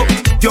envuelto.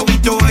 Yo vi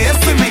todo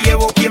eso y me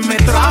llevo quien me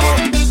trajo.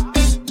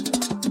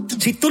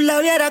 Si tú la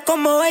vieras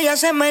como ella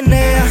se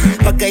menea,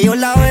 pa' que yo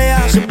la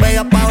vea. Se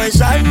pega pa'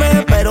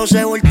 besarme, pero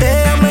se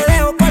voltea. Me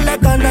dejo con la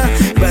ganas,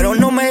 pero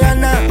no me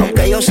gana.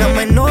 Aunque yo sea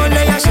menor,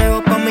 ella se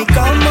va pa' mi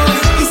cama.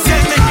 Y se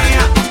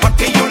menea, pa'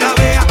 que yo la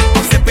vea.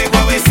 Se pegó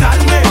a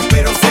besarme,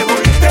 pero se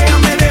voltea.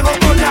 Me dejo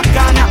con las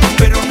ganas,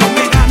 pero no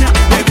me gana.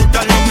 Me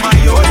gustan los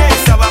mayores,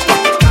 esa va pa'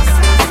 mi casa.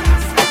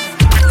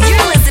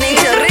 You're listening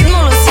to Ritmo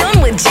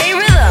Lucion with J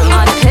Rhythm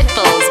on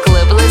Pitbull's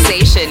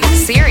Globalization,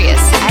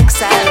 Sirius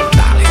XM.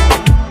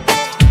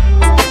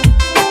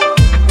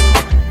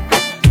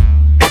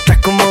 Estás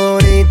como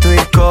Dorito y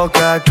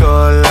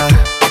Coca-Cola.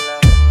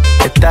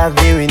 Estás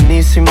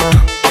divinísima.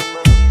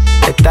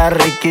 Estás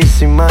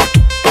riquísima.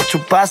 Te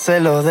chupaste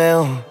los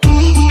dedos.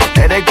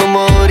 Eres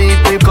como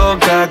Dorito y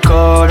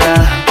Coca-Cola.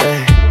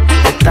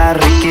 Estás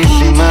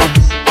riquísima.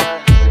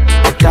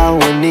 Estás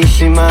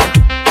buenísima.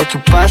 Te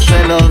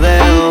chupaste los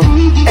dedos.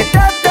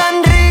 Estás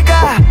tan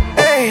rica.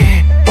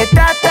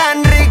 Estás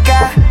tan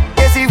rica.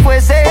 Que si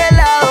fuese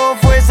helado,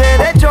 fuese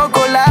de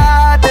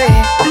chocolate.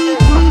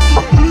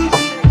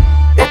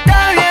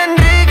 Está bien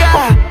rica.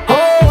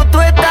 Oh, tú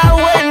estás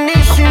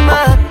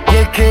buenísima. Y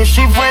es que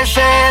si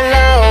fuese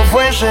helado,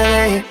 fuese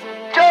de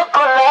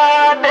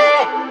chocolate.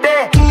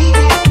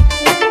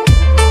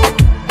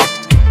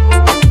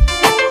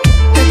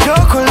 De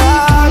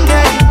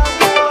chocolate.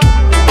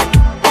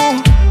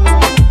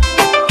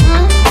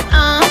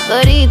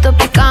 Dorito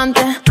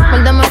picante.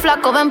 Muérdeme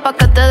flaco, ven pa'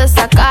 que te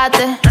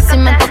desacate. Si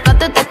me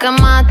tocaste, te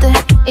quemaste.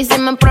 Y si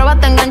me pruebas,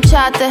 te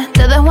enganchaste.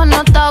 Te dejo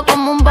anotado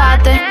como un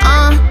bate.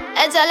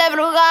 Échale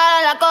brugal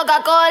a la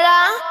Coca-Cola.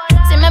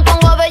 Si me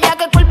pongo bella,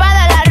 que culpa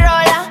de la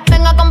rola.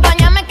 Ven,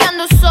 acompáñame que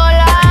ando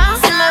sola.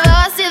 Si me veo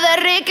así de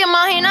rica,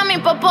 imagina mi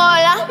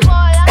popola.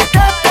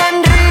 Estás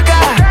tan rica,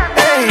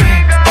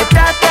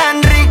 estás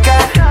tan rica.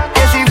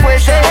 Que si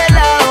fuese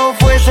helado,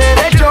 fuese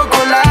de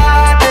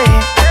chocolate.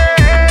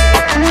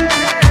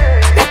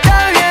 Está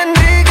bien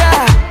rica,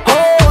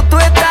 oh, tú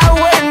estás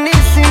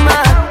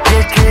buenísima. Y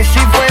es que si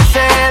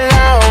fuese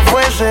helado,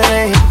 fuese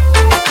de...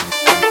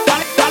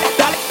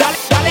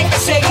 Dale,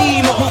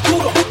 seguimos,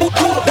 duro,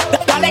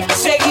 dale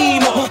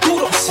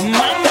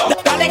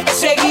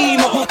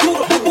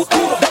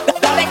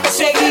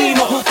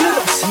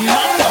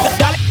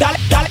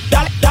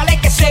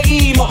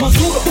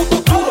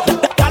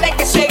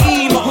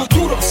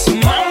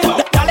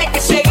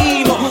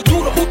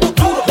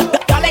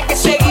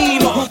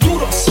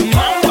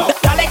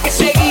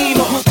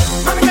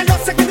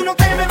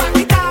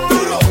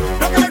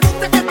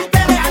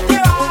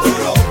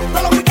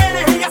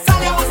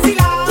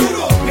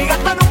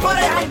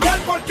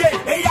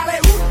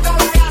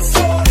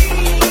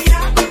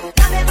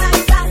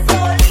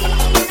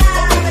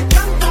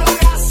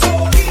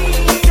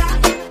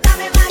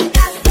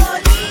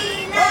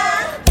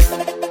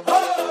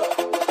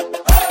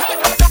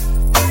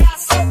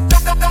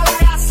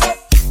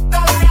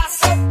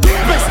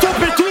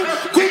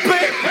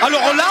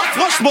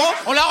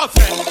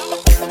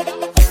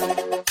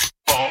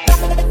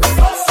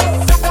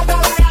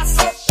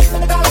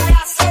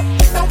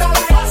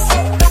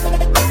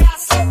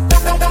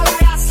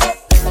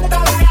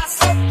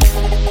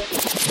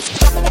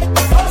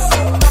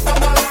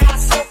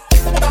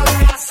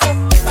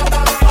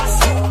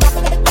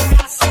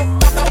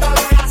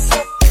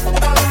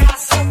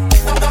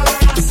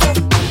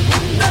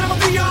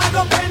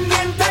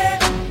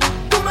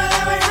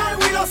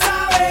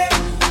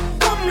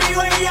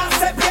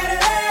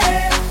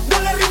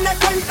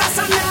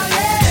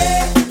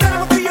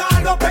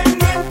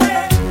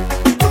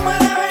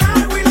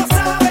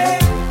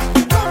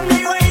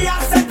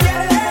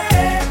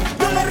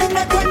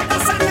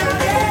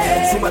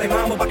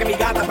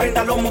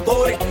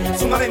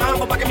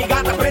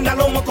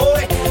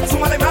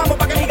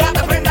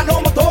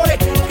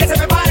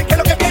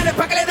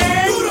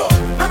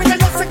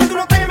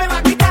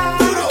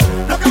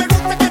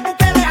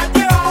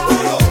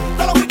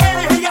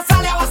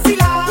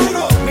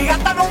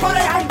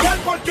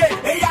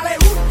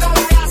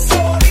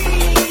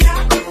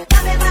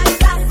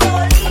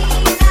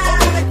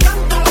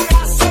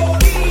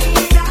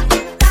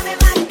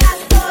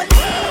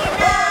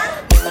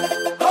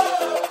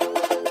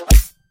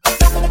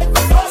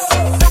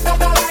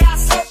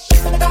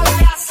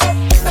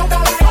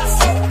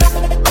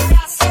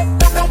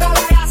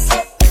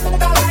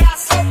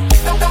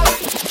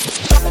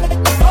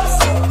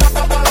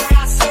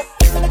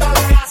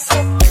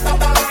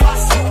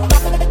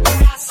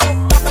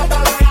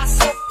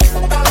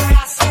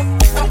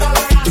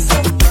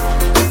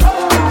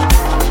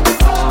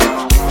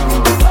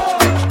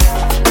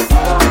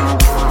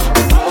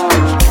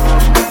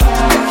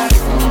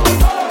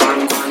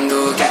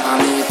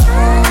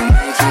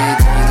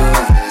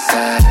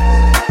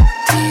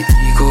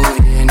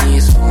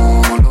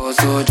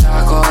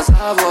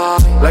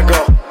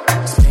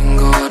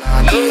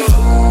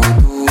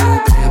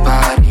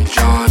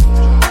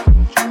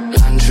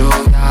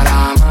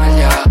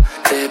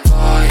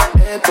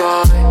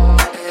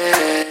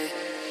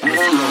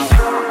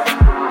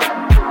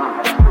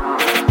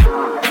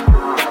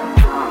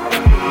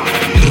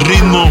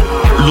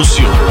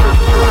Lución.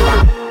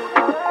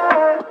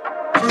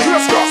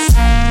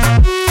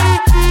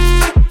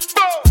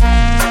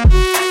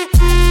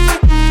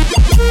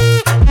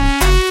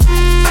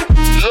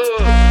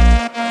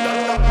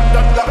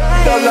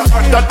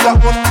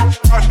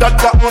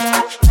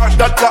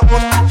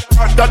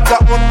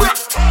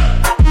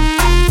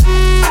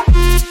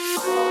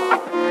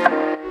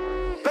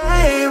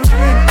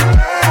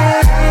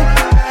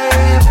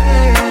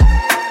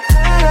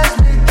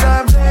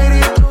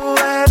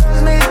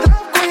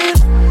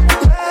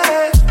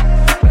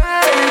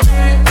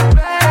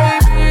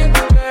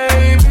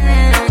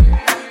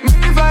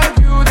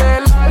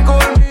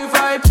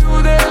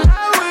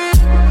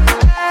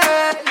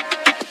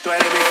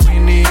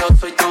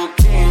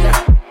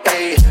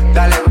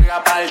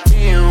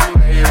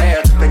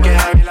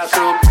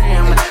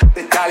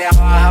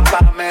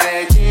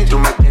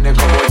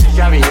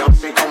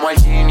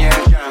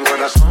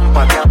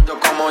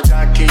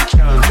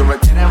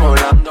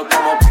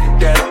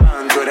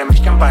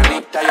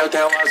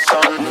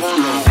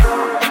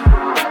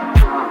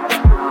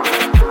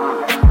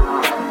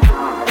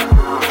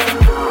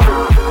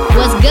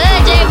 What's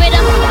good, J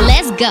Rhythm?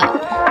 Let's go.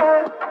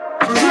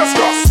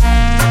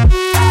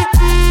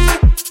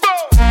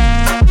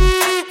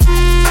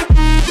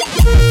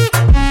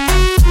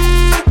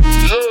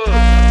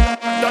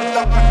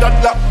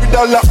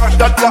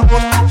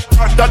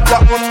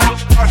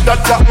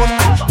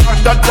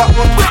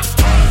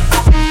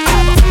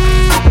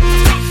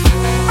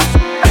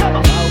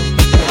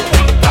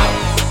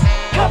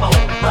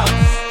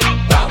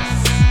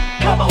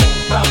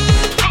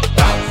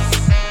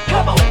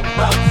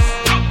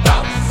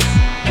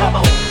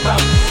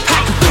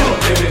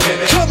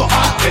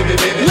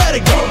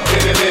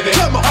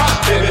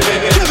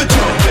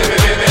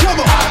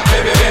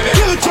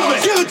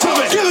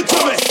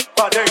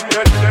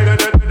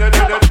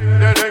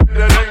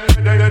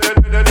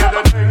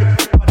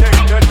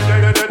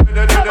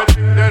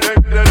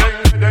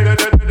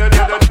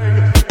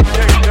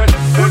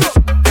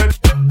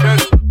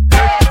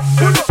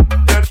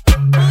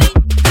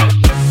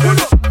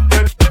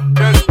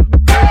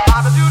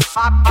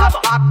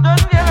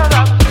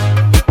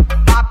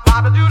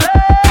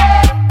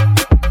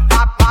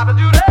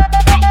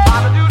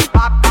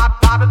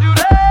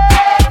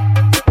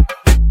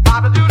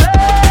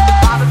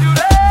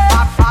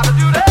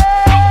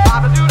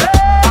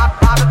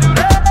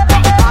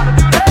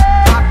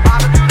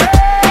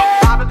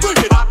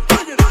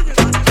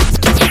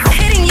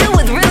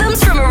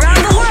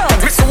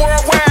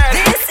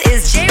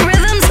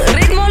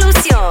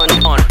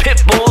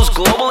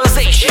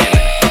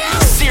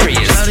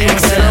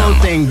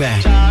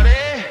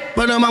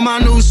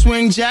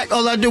 Jack,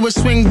 all I do is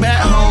swing back,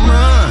 home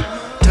run.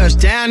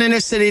 Touchdown in the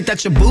city,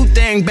 thought your boo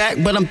thing back,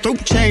 but I'm through,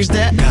 change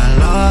that. Got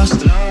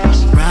lost,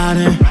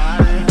 riding,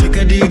 took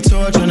a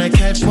detour, trying to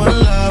catch one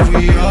love,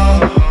 we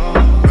all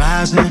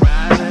rising.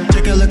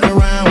 Take a look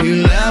around,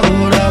 we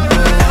leveled up,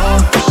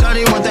 oh.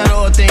 Shawty want that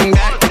whole thing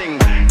back,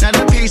 not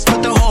a piece,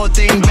 but the whole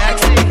thing back.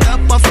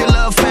 Up off your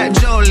love, Fat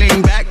Joe,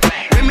 lean back.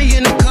 Bring me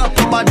in the cup,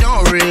 hope I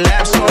don't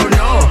relapse, oh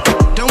no.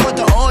 Don't want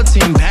the old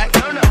team back.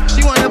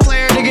 She want a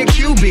player to get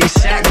QB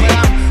sacked, but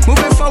I'm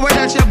moving forward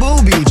at your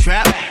booby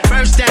trap.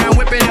 First down,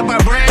 whipping up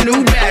a brand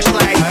new batch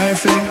like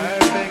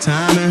perfect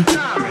timing.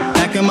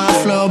 Back in my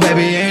flow,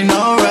 baby, ain't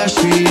no rush.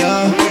 We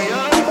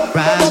up,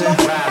 rising.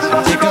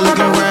 Take a look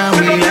around,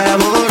 we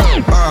leveled up.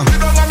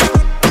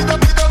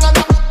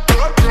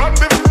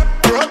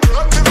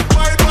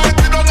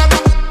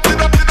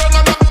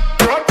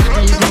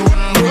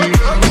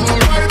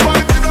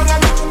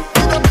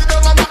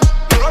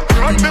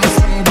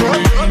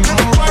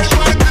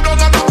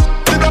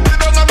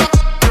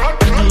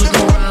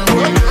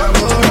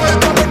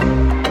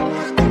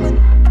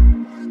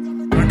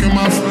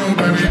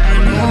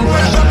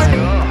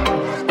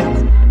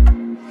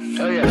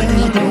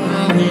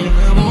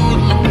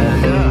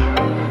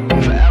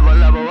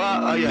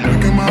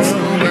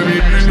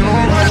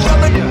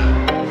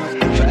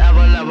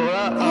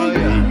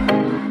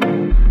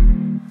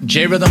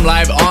 J Rhythm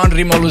live on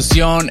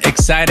Rimolucion.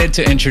 Excited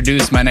to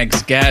introduce my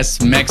next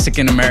guest,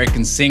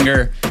 Mexican-American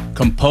singer,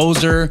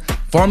 composer,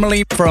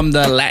 formerly from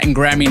the Latin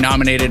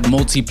Grammy-nominated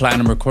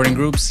multi-platinum recording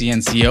group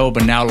CNCO,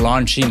 but now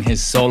launching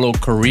his solo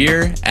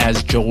career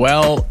as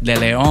Joel De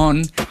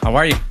Leon. How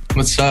are you?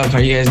 What's up? How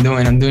you guys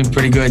doing? I'm doing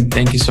pretty good.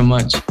 Thank you so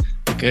much.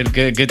 Good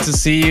to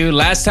see you.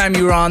 Last time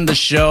you were on the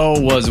show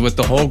was with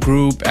the whole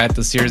group at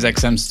the Sirius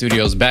XM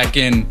studios back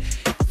in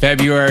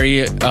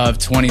February of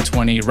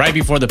 2020, right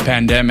before the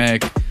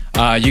pandemic.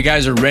 You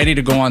guys are ready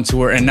to go on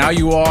tour, and now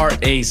you are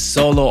a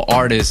solo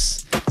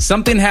artist.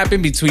 Something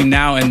happened between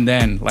now and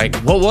then. Like,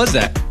 what was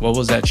that? What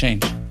was that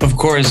change? Of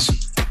course.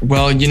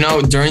 Well, you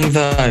know, during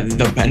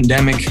the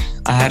pandemic,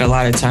 I had a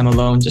lot of time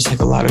alone, just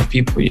like a lot of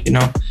people, you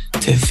know,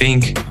 to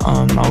think.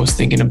 I was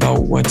thinking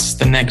about what's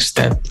the next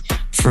step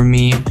for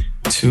me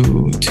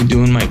to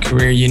doing my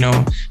career. You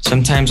know,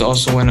 sometimes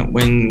also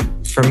when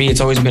for me,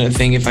 it's always been a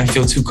thing. If I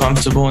feel too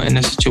comfortable in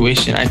a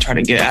situation, I try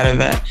to get out of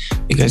that,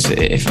 because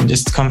if I'm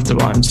just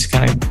comfortable, I'm just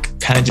kind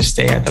of just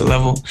stay at the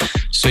level.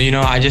 So, you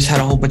know, I just had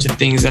a whole bunch of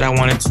things that I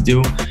wanted to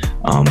do.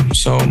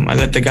 So I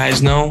let the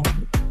guys know.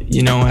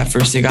 You know, at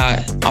first they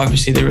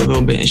were a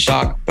little bit in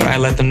shock, but I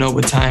let them know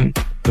with time.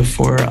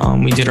 Before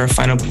we did our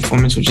final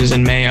performance, which is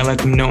in May, I let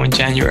them know in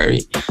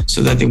January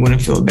so that they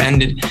wouldn't feel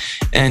abandoned.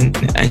 And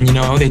you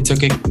know, they took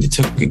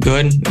it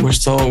good. We're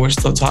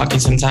still talking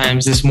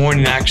sometimes. This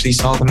morning I actually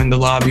saw them in the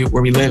lobby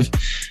where we live.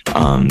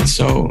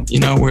 So,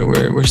 you know,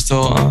 we're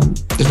still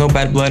there's no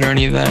bad blood or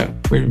any of that.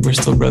 We're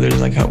still brothers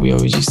like how we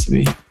always used to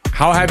be.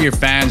 How have your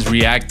fans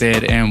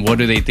reacted, and what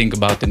do they think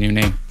about the new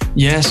name?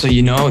 Yeah, so,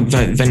 you know,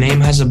 the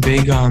name has a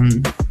big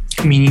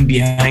meaning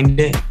behind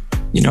it.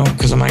 You know,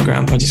 because of my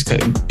grandpa,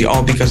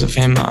 all because of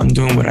him, I'm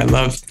doing what I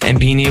love. And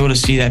being able to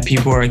see that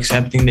people are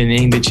accepting the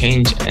name, the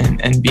change,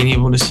 and being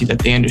able to see that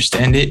they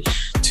understand it,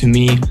 to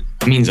me,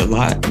 means a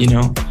lot, you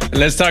know.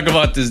 Let's talk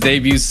about this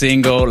debut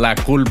single, La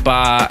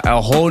Culpa,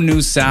 a whole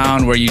new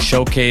sound where you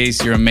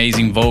showcase your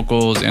amazing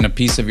vocals and a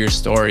piece of your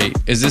story.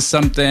 Is this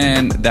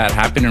something that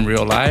happened in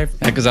real life?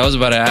 Because I was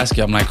about to ask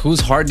you, I'm like, whose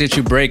heart did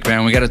you break,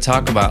 man? We got to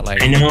talk about,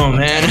 like... I know,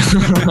 man.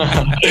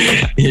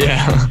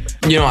 Yeah.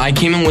 You know, I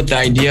came in with the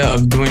idea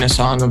of doing a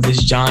song of this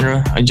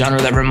genre, a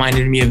genre that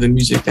reminded me of the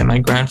music that my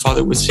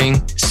grandfather would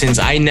sing. Since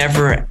I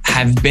never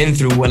have been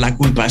through what La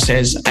Culpa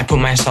says, I put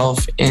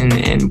myself in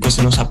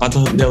los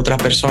zapatos de otra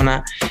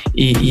persona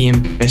y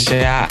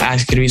empecé a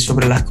escribir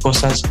sobre las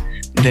cosas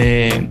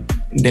de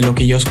lo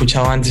que yo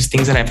escuchaba antes,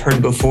 things that I've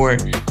heard before,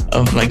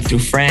 of like through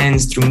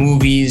friends, through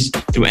movies,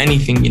 through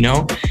anything, you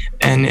know.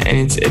 And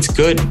it's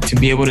good to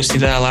be able to see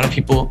that a lot of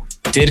people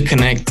did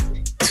connect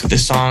to the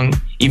song,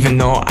 even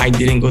though I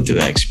didn't go through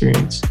that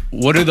experience.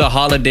 What do the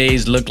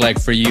holidays look like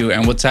for you,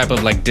 and what type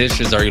of like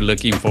dishes are you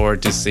looking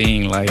forward to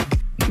seeing? Like,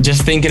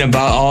 just thinking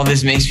about all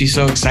this makes me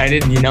so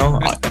excited, you know.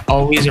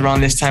 Always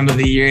around this time of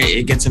the year,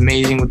 it gets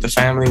amazing with the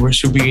family. We're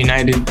super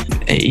united.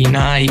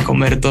 Y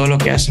comer todo lo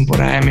que hacen por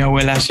ahí. Mi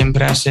abuela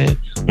siempre hace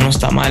unos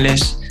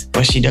tamales,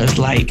 but she does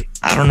like,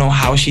 I don't know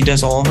how she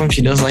does all of them.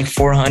 She does like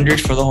 400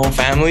 for the whole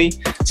family.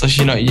 So,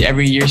 you know,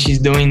 every year she's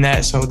doing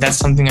that. So that's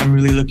something I'm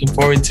really looking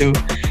forward to.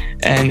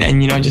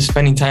 And you know, just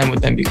spending time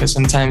with them, because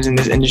sometimes in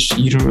this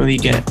industry, you don't really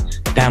get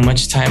that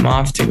much time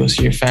off to go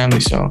see your family.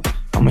 So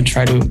I'm going to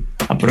try to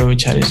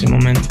aprovechar ese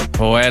momento.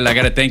 Joel, I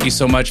got to thank you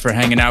so much for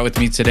hanging out with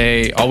me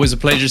today. Always a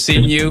pleasure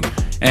seeing you,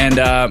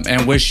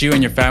 and wish you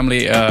and your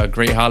family a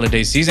great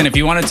holiday season. If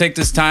you want to take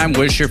this time,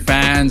 wish your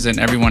fans and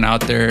everyone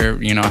out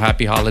there, you know,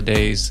 happy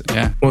holidays.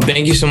 Yeah. Well,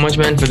 thank you so much,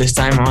 man, for this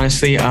time,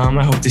 honestly.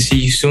 I hope to see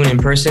you soon in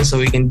person so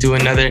we can do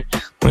another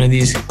one of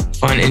these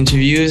fun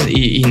interviews.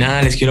 Y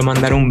nada, les quiero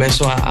mandar un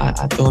beso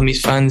a todos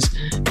mis fans.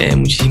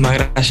 Muchísimas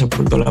gracias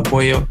por todo el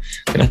apoyo.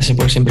 Gracias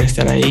por siempre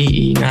estar ahí.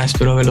 Y nada,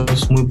 espero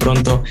verlos muy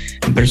pronto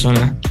en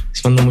persona.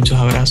 Les mando muchos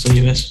abrazos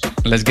y besos.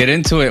 Let's get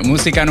into it.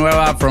 Música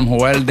nueva from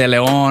Joel de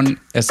León.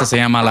 Esta se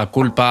llama La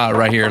Culpa,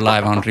 right here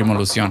live on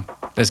Ritmolución.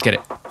 Let's get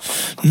it.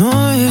 No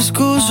hay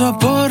excusa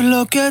por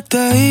lo que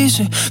te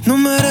hice. No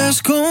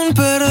merezco un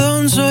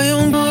perdón, soy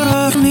un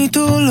horror, ni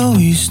tú lo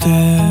viste.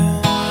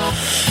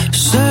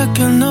 Sé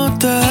que no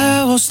te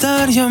debo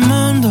estar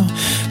llamando.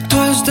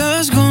 Tú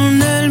estás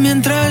con él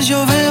mientras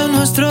yo veo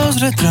nuestros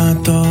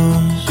retratos.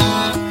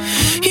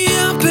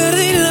 Ya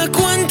perdí la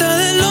cuenta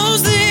de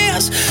los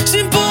días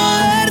sin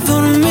poder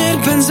dormir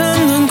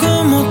pensando en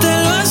cómo te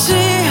lo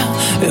hacía.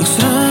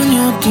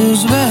 Extraño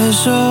tus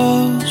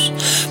besos,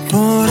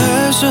 por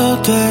eso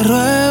te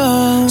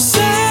ruego.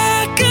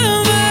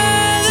 Sácame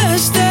de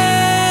este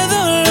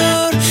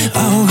dolor,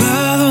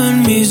 ahogado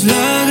en mis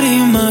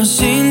lágrimas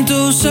sin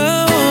tu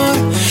sabor.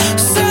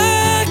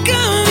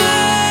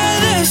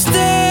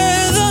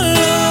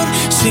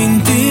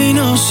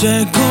 No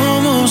sé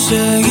cómo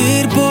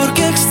seguir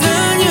porque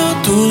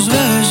extraño tus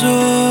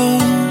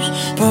besos,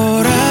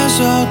 por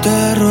eso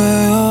te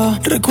ruego.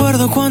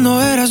 Recuerdo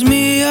cuando eras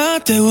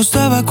mía, te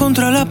gustaba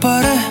contra la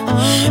pared.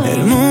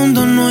 El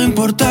mundo no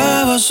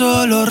importaba,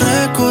 solo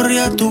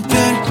recorría tu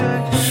piel.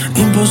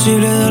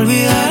 Imposible de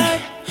olvidar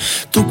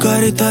tu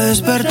carita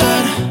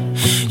despertar.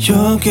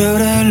 Yo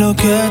quebré lo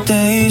que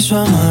te hizo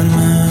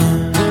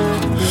amarme.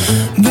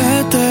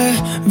 Vete,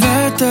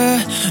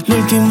 vete, lo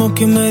último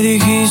que me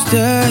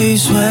dijiste. Y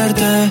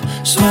suerte,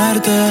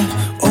 suerte.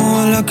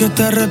 Ojalá que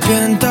te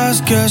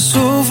arrepientas, que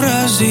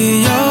sufras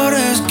y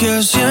llores,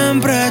 que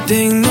siempre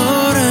te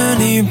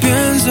ignoren y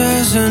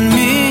pienses en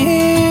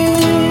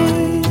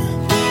mí.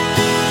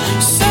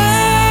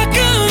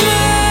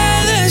 Sácame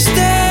de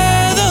este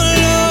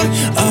dolor,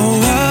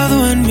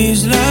 ahogado en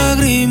mis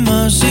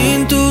lágrimas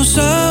sin tu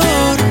sabor.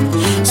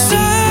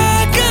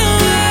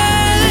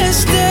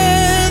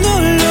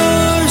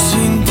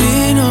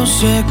 No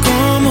sé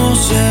cómo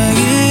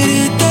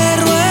seguir y te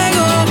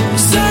ruego,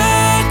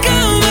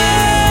 sácame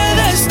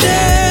de este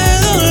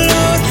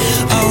dolor,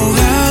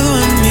 ahogado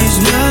en mis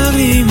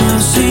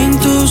lágrimas sin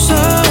tu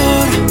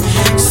sabor.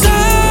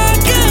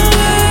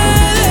 Sácame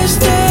de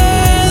este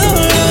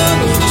dolor,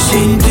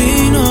 sin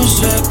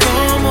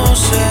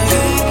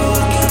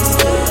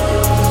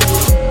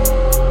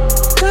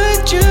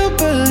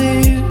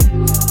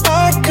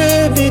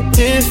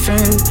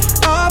different.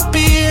 I'll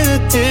be the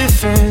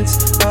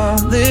difference. I'll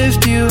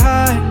lift you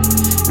high.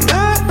 And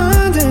I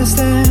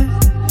understand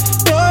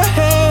your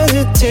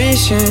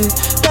hesitation,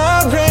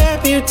 my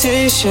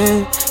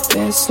reputation.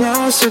 It's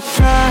no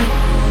surprise.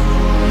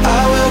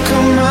 I will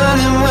come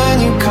running when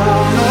you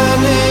call my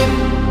name.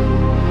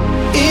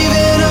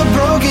 Even a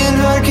broken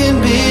heart can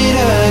beat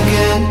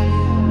again.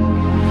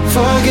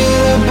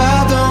 Forget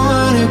about the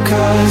one who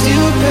caused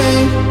you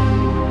pain.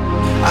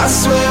 I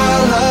swear I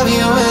love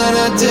you in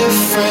a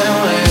different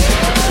way.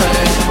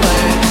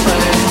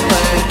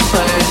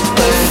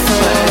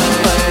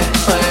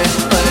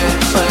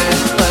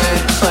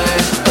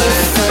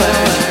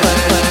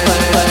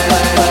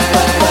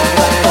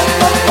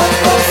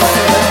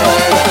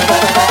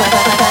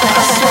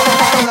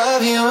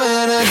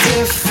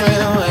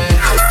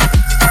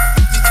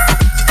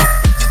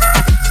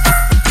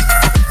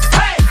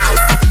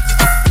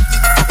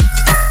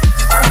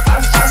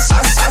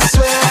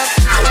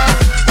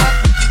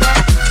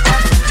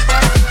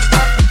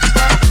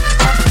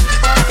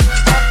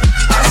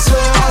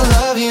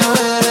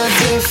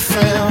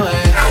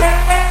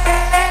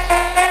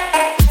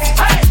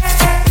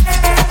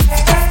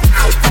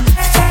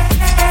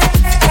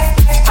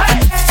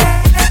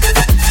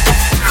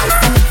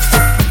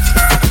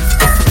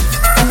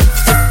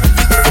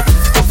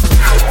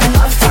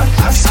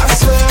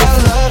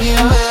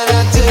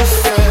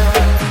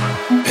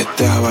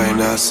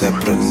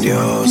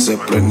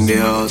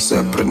 Se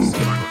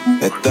prendió.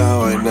 Esta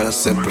vaina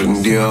se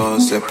prendió.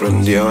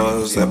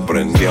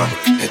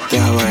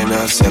 Esta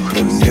vaina se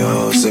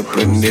prendió.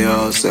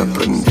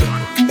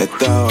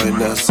 Esta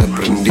vaina se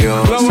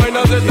prendió. La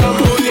vaina se está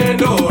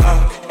poniendo.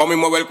 Mami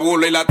mueve el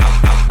culo y la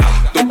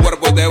tu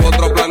cuerpo es de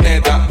otro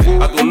planeta.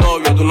 A tu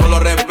novio tú no lo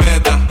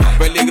respetas.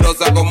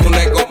 Peligrosa como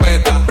una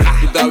escopeta.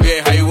 Tú estás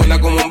vieja y buena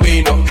como un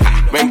vino.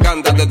 Me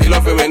encanta tu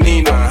estilo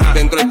femenino.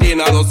 Dentro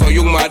esquinado soy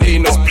un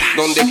marino.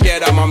 Donde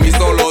quiera mami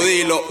solo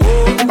dilo.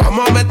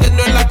 Vamos a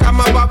meternos en la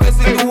cama pa' ver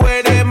si tú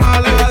eres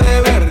mala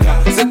de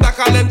verdad. Se está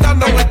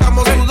calentando, no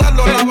estamos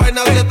sudando. La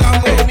vaina se está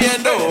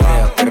poniendo.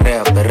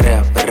 Perrea.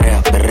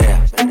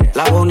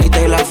 La bonita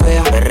y la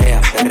fea.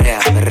 Perrea.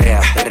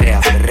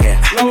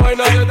 La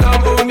vaina se está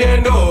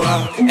poniendo.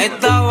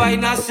 Esta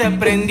vaina se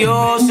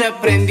prendió.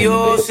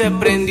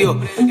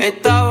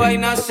 Esta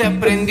vaina se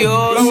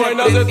prendió.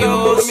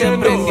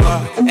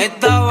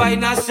 Esta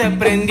vaina se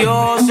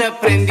prendió.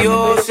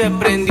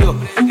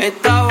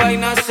 Esta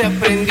vaina se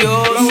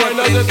prendió.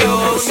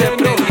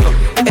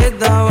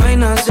 Esta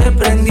vaina se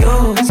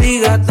prendió.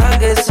 Sigue hasta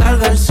que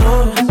salga el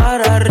sol.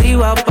 Para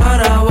arriba,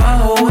 para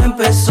abajo,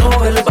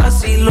 empezó el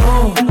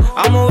vacilón.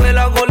 A mover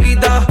la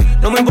colita.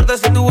 No me importa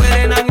si tú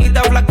eres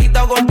nanita,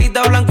 flaquita,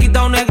 gordita,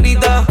 blanquita o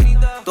negrita.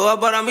 Todas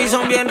para mí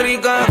son bien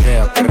ricas.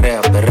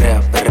 Perrea.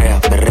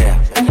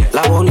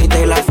 La bonita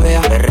y la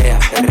fea. Perrea.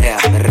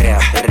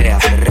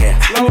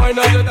 La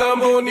vaina se está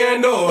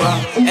poniendo.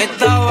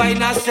 Esta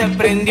vaina se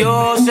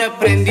prendió. Esta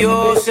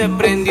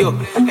vaina se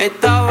prendió.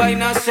 Esta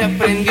vaina se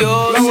prendió.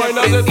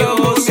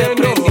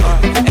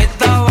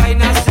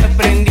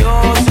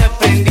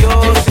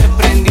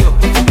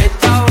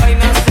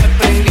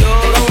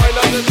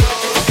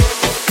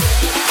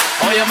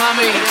 Oye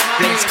mami,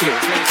 Prince Q,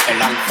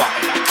 el alfa,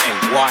 el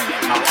guayna.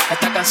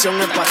 Esta canción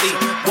es para ti,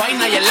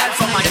 guayna y el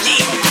alfa Maggi.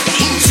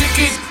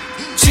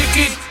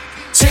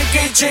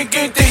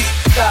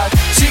 Chiquitita,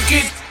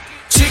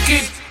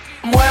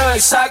 mueve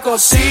esa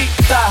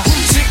cosita.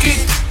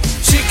 Chiquitita,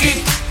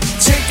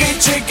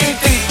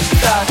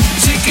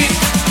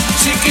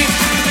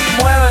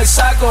 mueve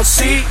esa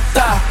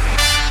cosita.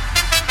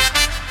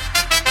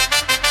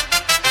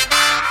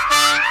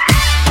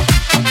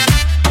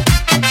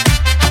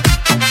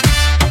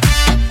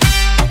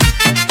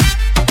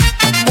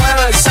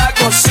 Mueve esa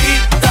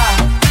cosita.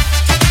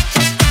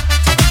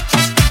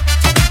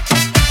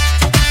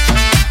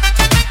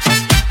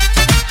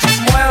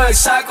 Mueve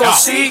esa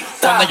cosita.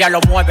 Cuando ella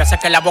lo mueve hace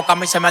que la boca a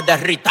mí se me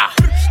derrita.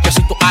 Yo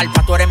soy tu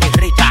alfa, tú eres mi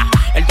Rita.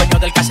 El dueño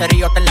del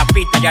caserío está en la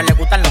pista. Ya le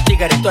gustan los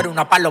tigres y tú eres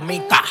una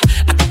palomita.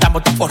 Aquí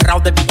estamos todos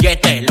forrados de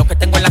billetes. Lo que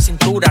tengo en la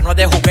cintura no es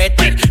de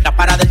juguete. La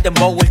para del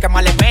dembow, el que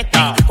más le mete.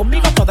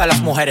 Conmigo todas las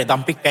mujeres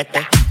dan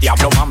piquete.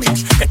 Diablo mami,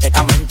 que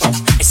testamento.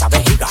 Esa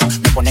vejiga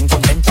me ponen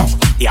contento.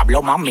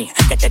 Diablo mami,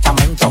 que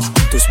testamento.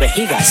 Tus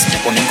vejigas me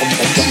ponen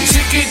contento.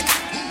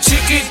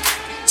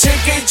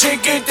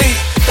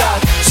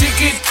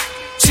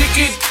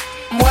 Chiquitita,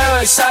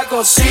 mueve esa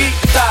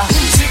cosita.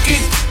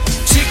 Chiquitita,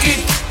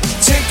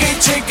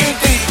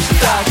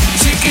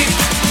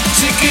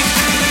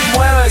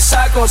 mueve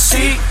esa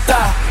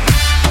cosita.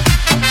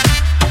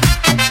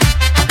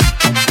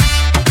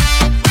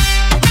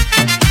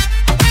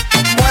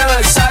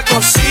 Mueve esa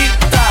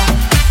cosita.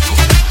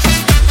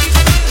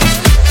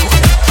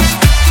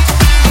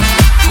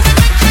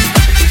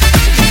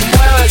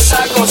 Mueve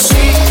esa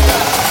cosita.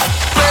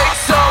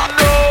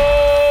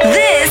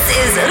 This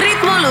is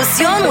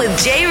Ritmolución with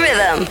J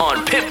Rhythm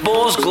on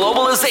Pitbull's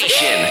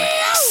Globalization,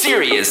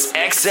 Sirius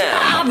XM.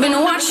 I've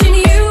been watching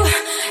you,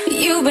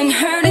 you've been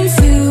hurting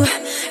too.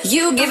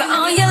 You give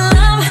all your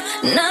love,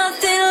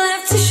 nothing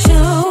left to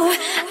show.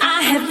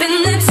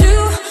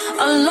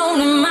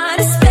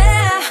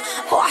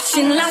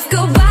 watching life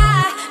go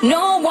by,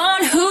 no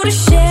one who to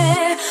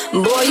share.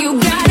 Boy, you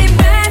got it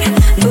bad,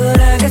 but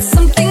I got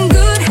something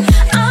good.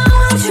 I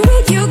will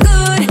treat you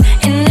good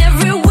in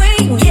every way,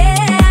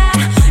 yeah.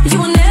 You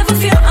will never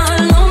feel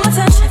alone, my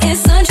touch is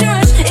such a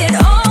rush, it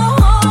all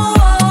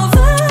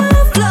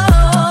overflows.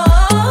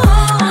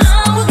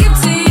 I will give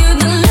to you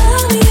the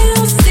love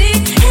you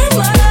seek and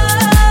more.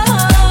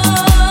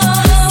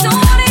 So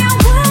what are you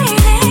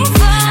waiting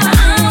for?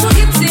 I will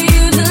give to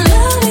you the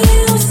love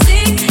you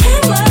seek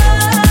and more.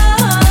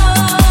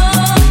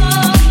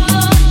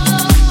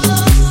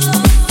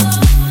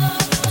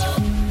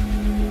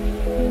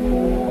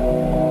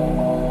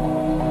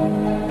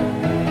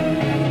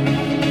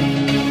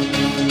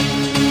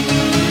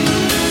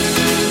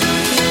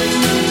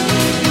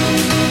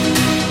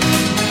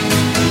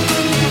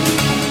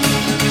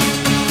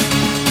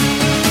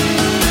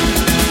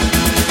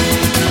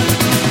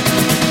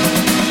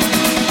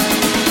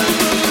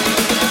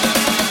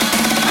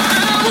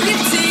 I will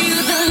give to you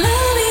the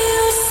love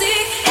you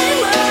seek and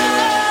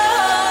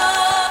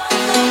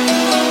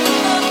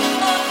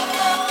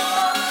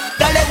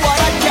Dale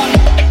guaracha.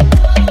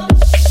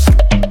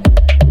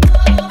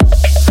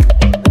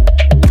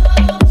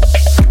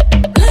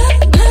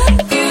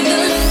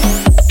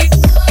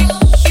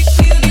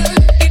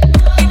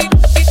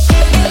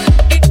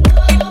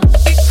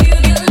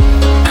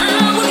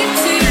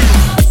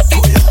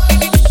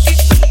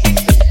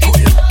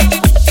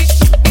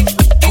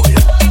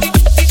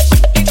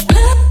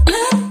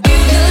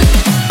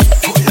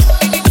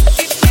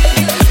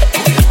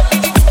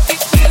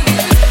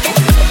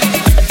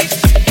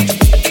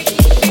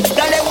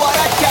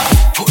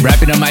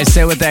 Wrapping up my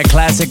set with that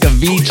classic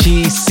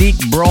Avicii, Seek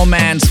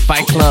Bromance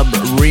Fight Club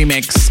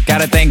remix.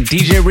 Gotta thank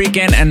DJ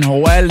Rican and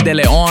Joel De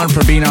Leon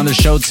for being on the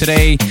show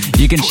today.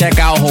 You can check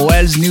out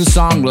Joel's new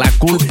song La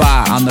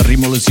Culpa on the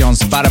Rimolucion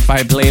Spotify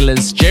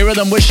playlist.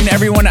 J-Rhythm wishing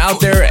everyone out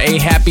there a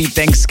happy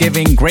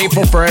Thanksgiving.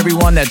 Grateful for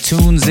everyone that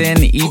tunes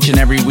in each and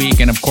every week.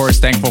 And of course,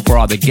 thankful for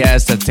all the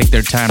guests that take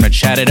their time to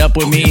chat it up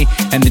with me.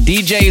 And the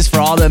DJs for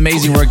all the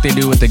amazing work they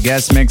do with the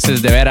guest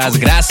mixes. De veras,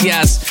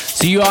 gracias.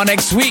 See you all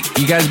next week.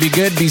 You guys be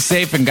good, be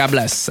safe, and God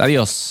bless.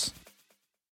 Adios.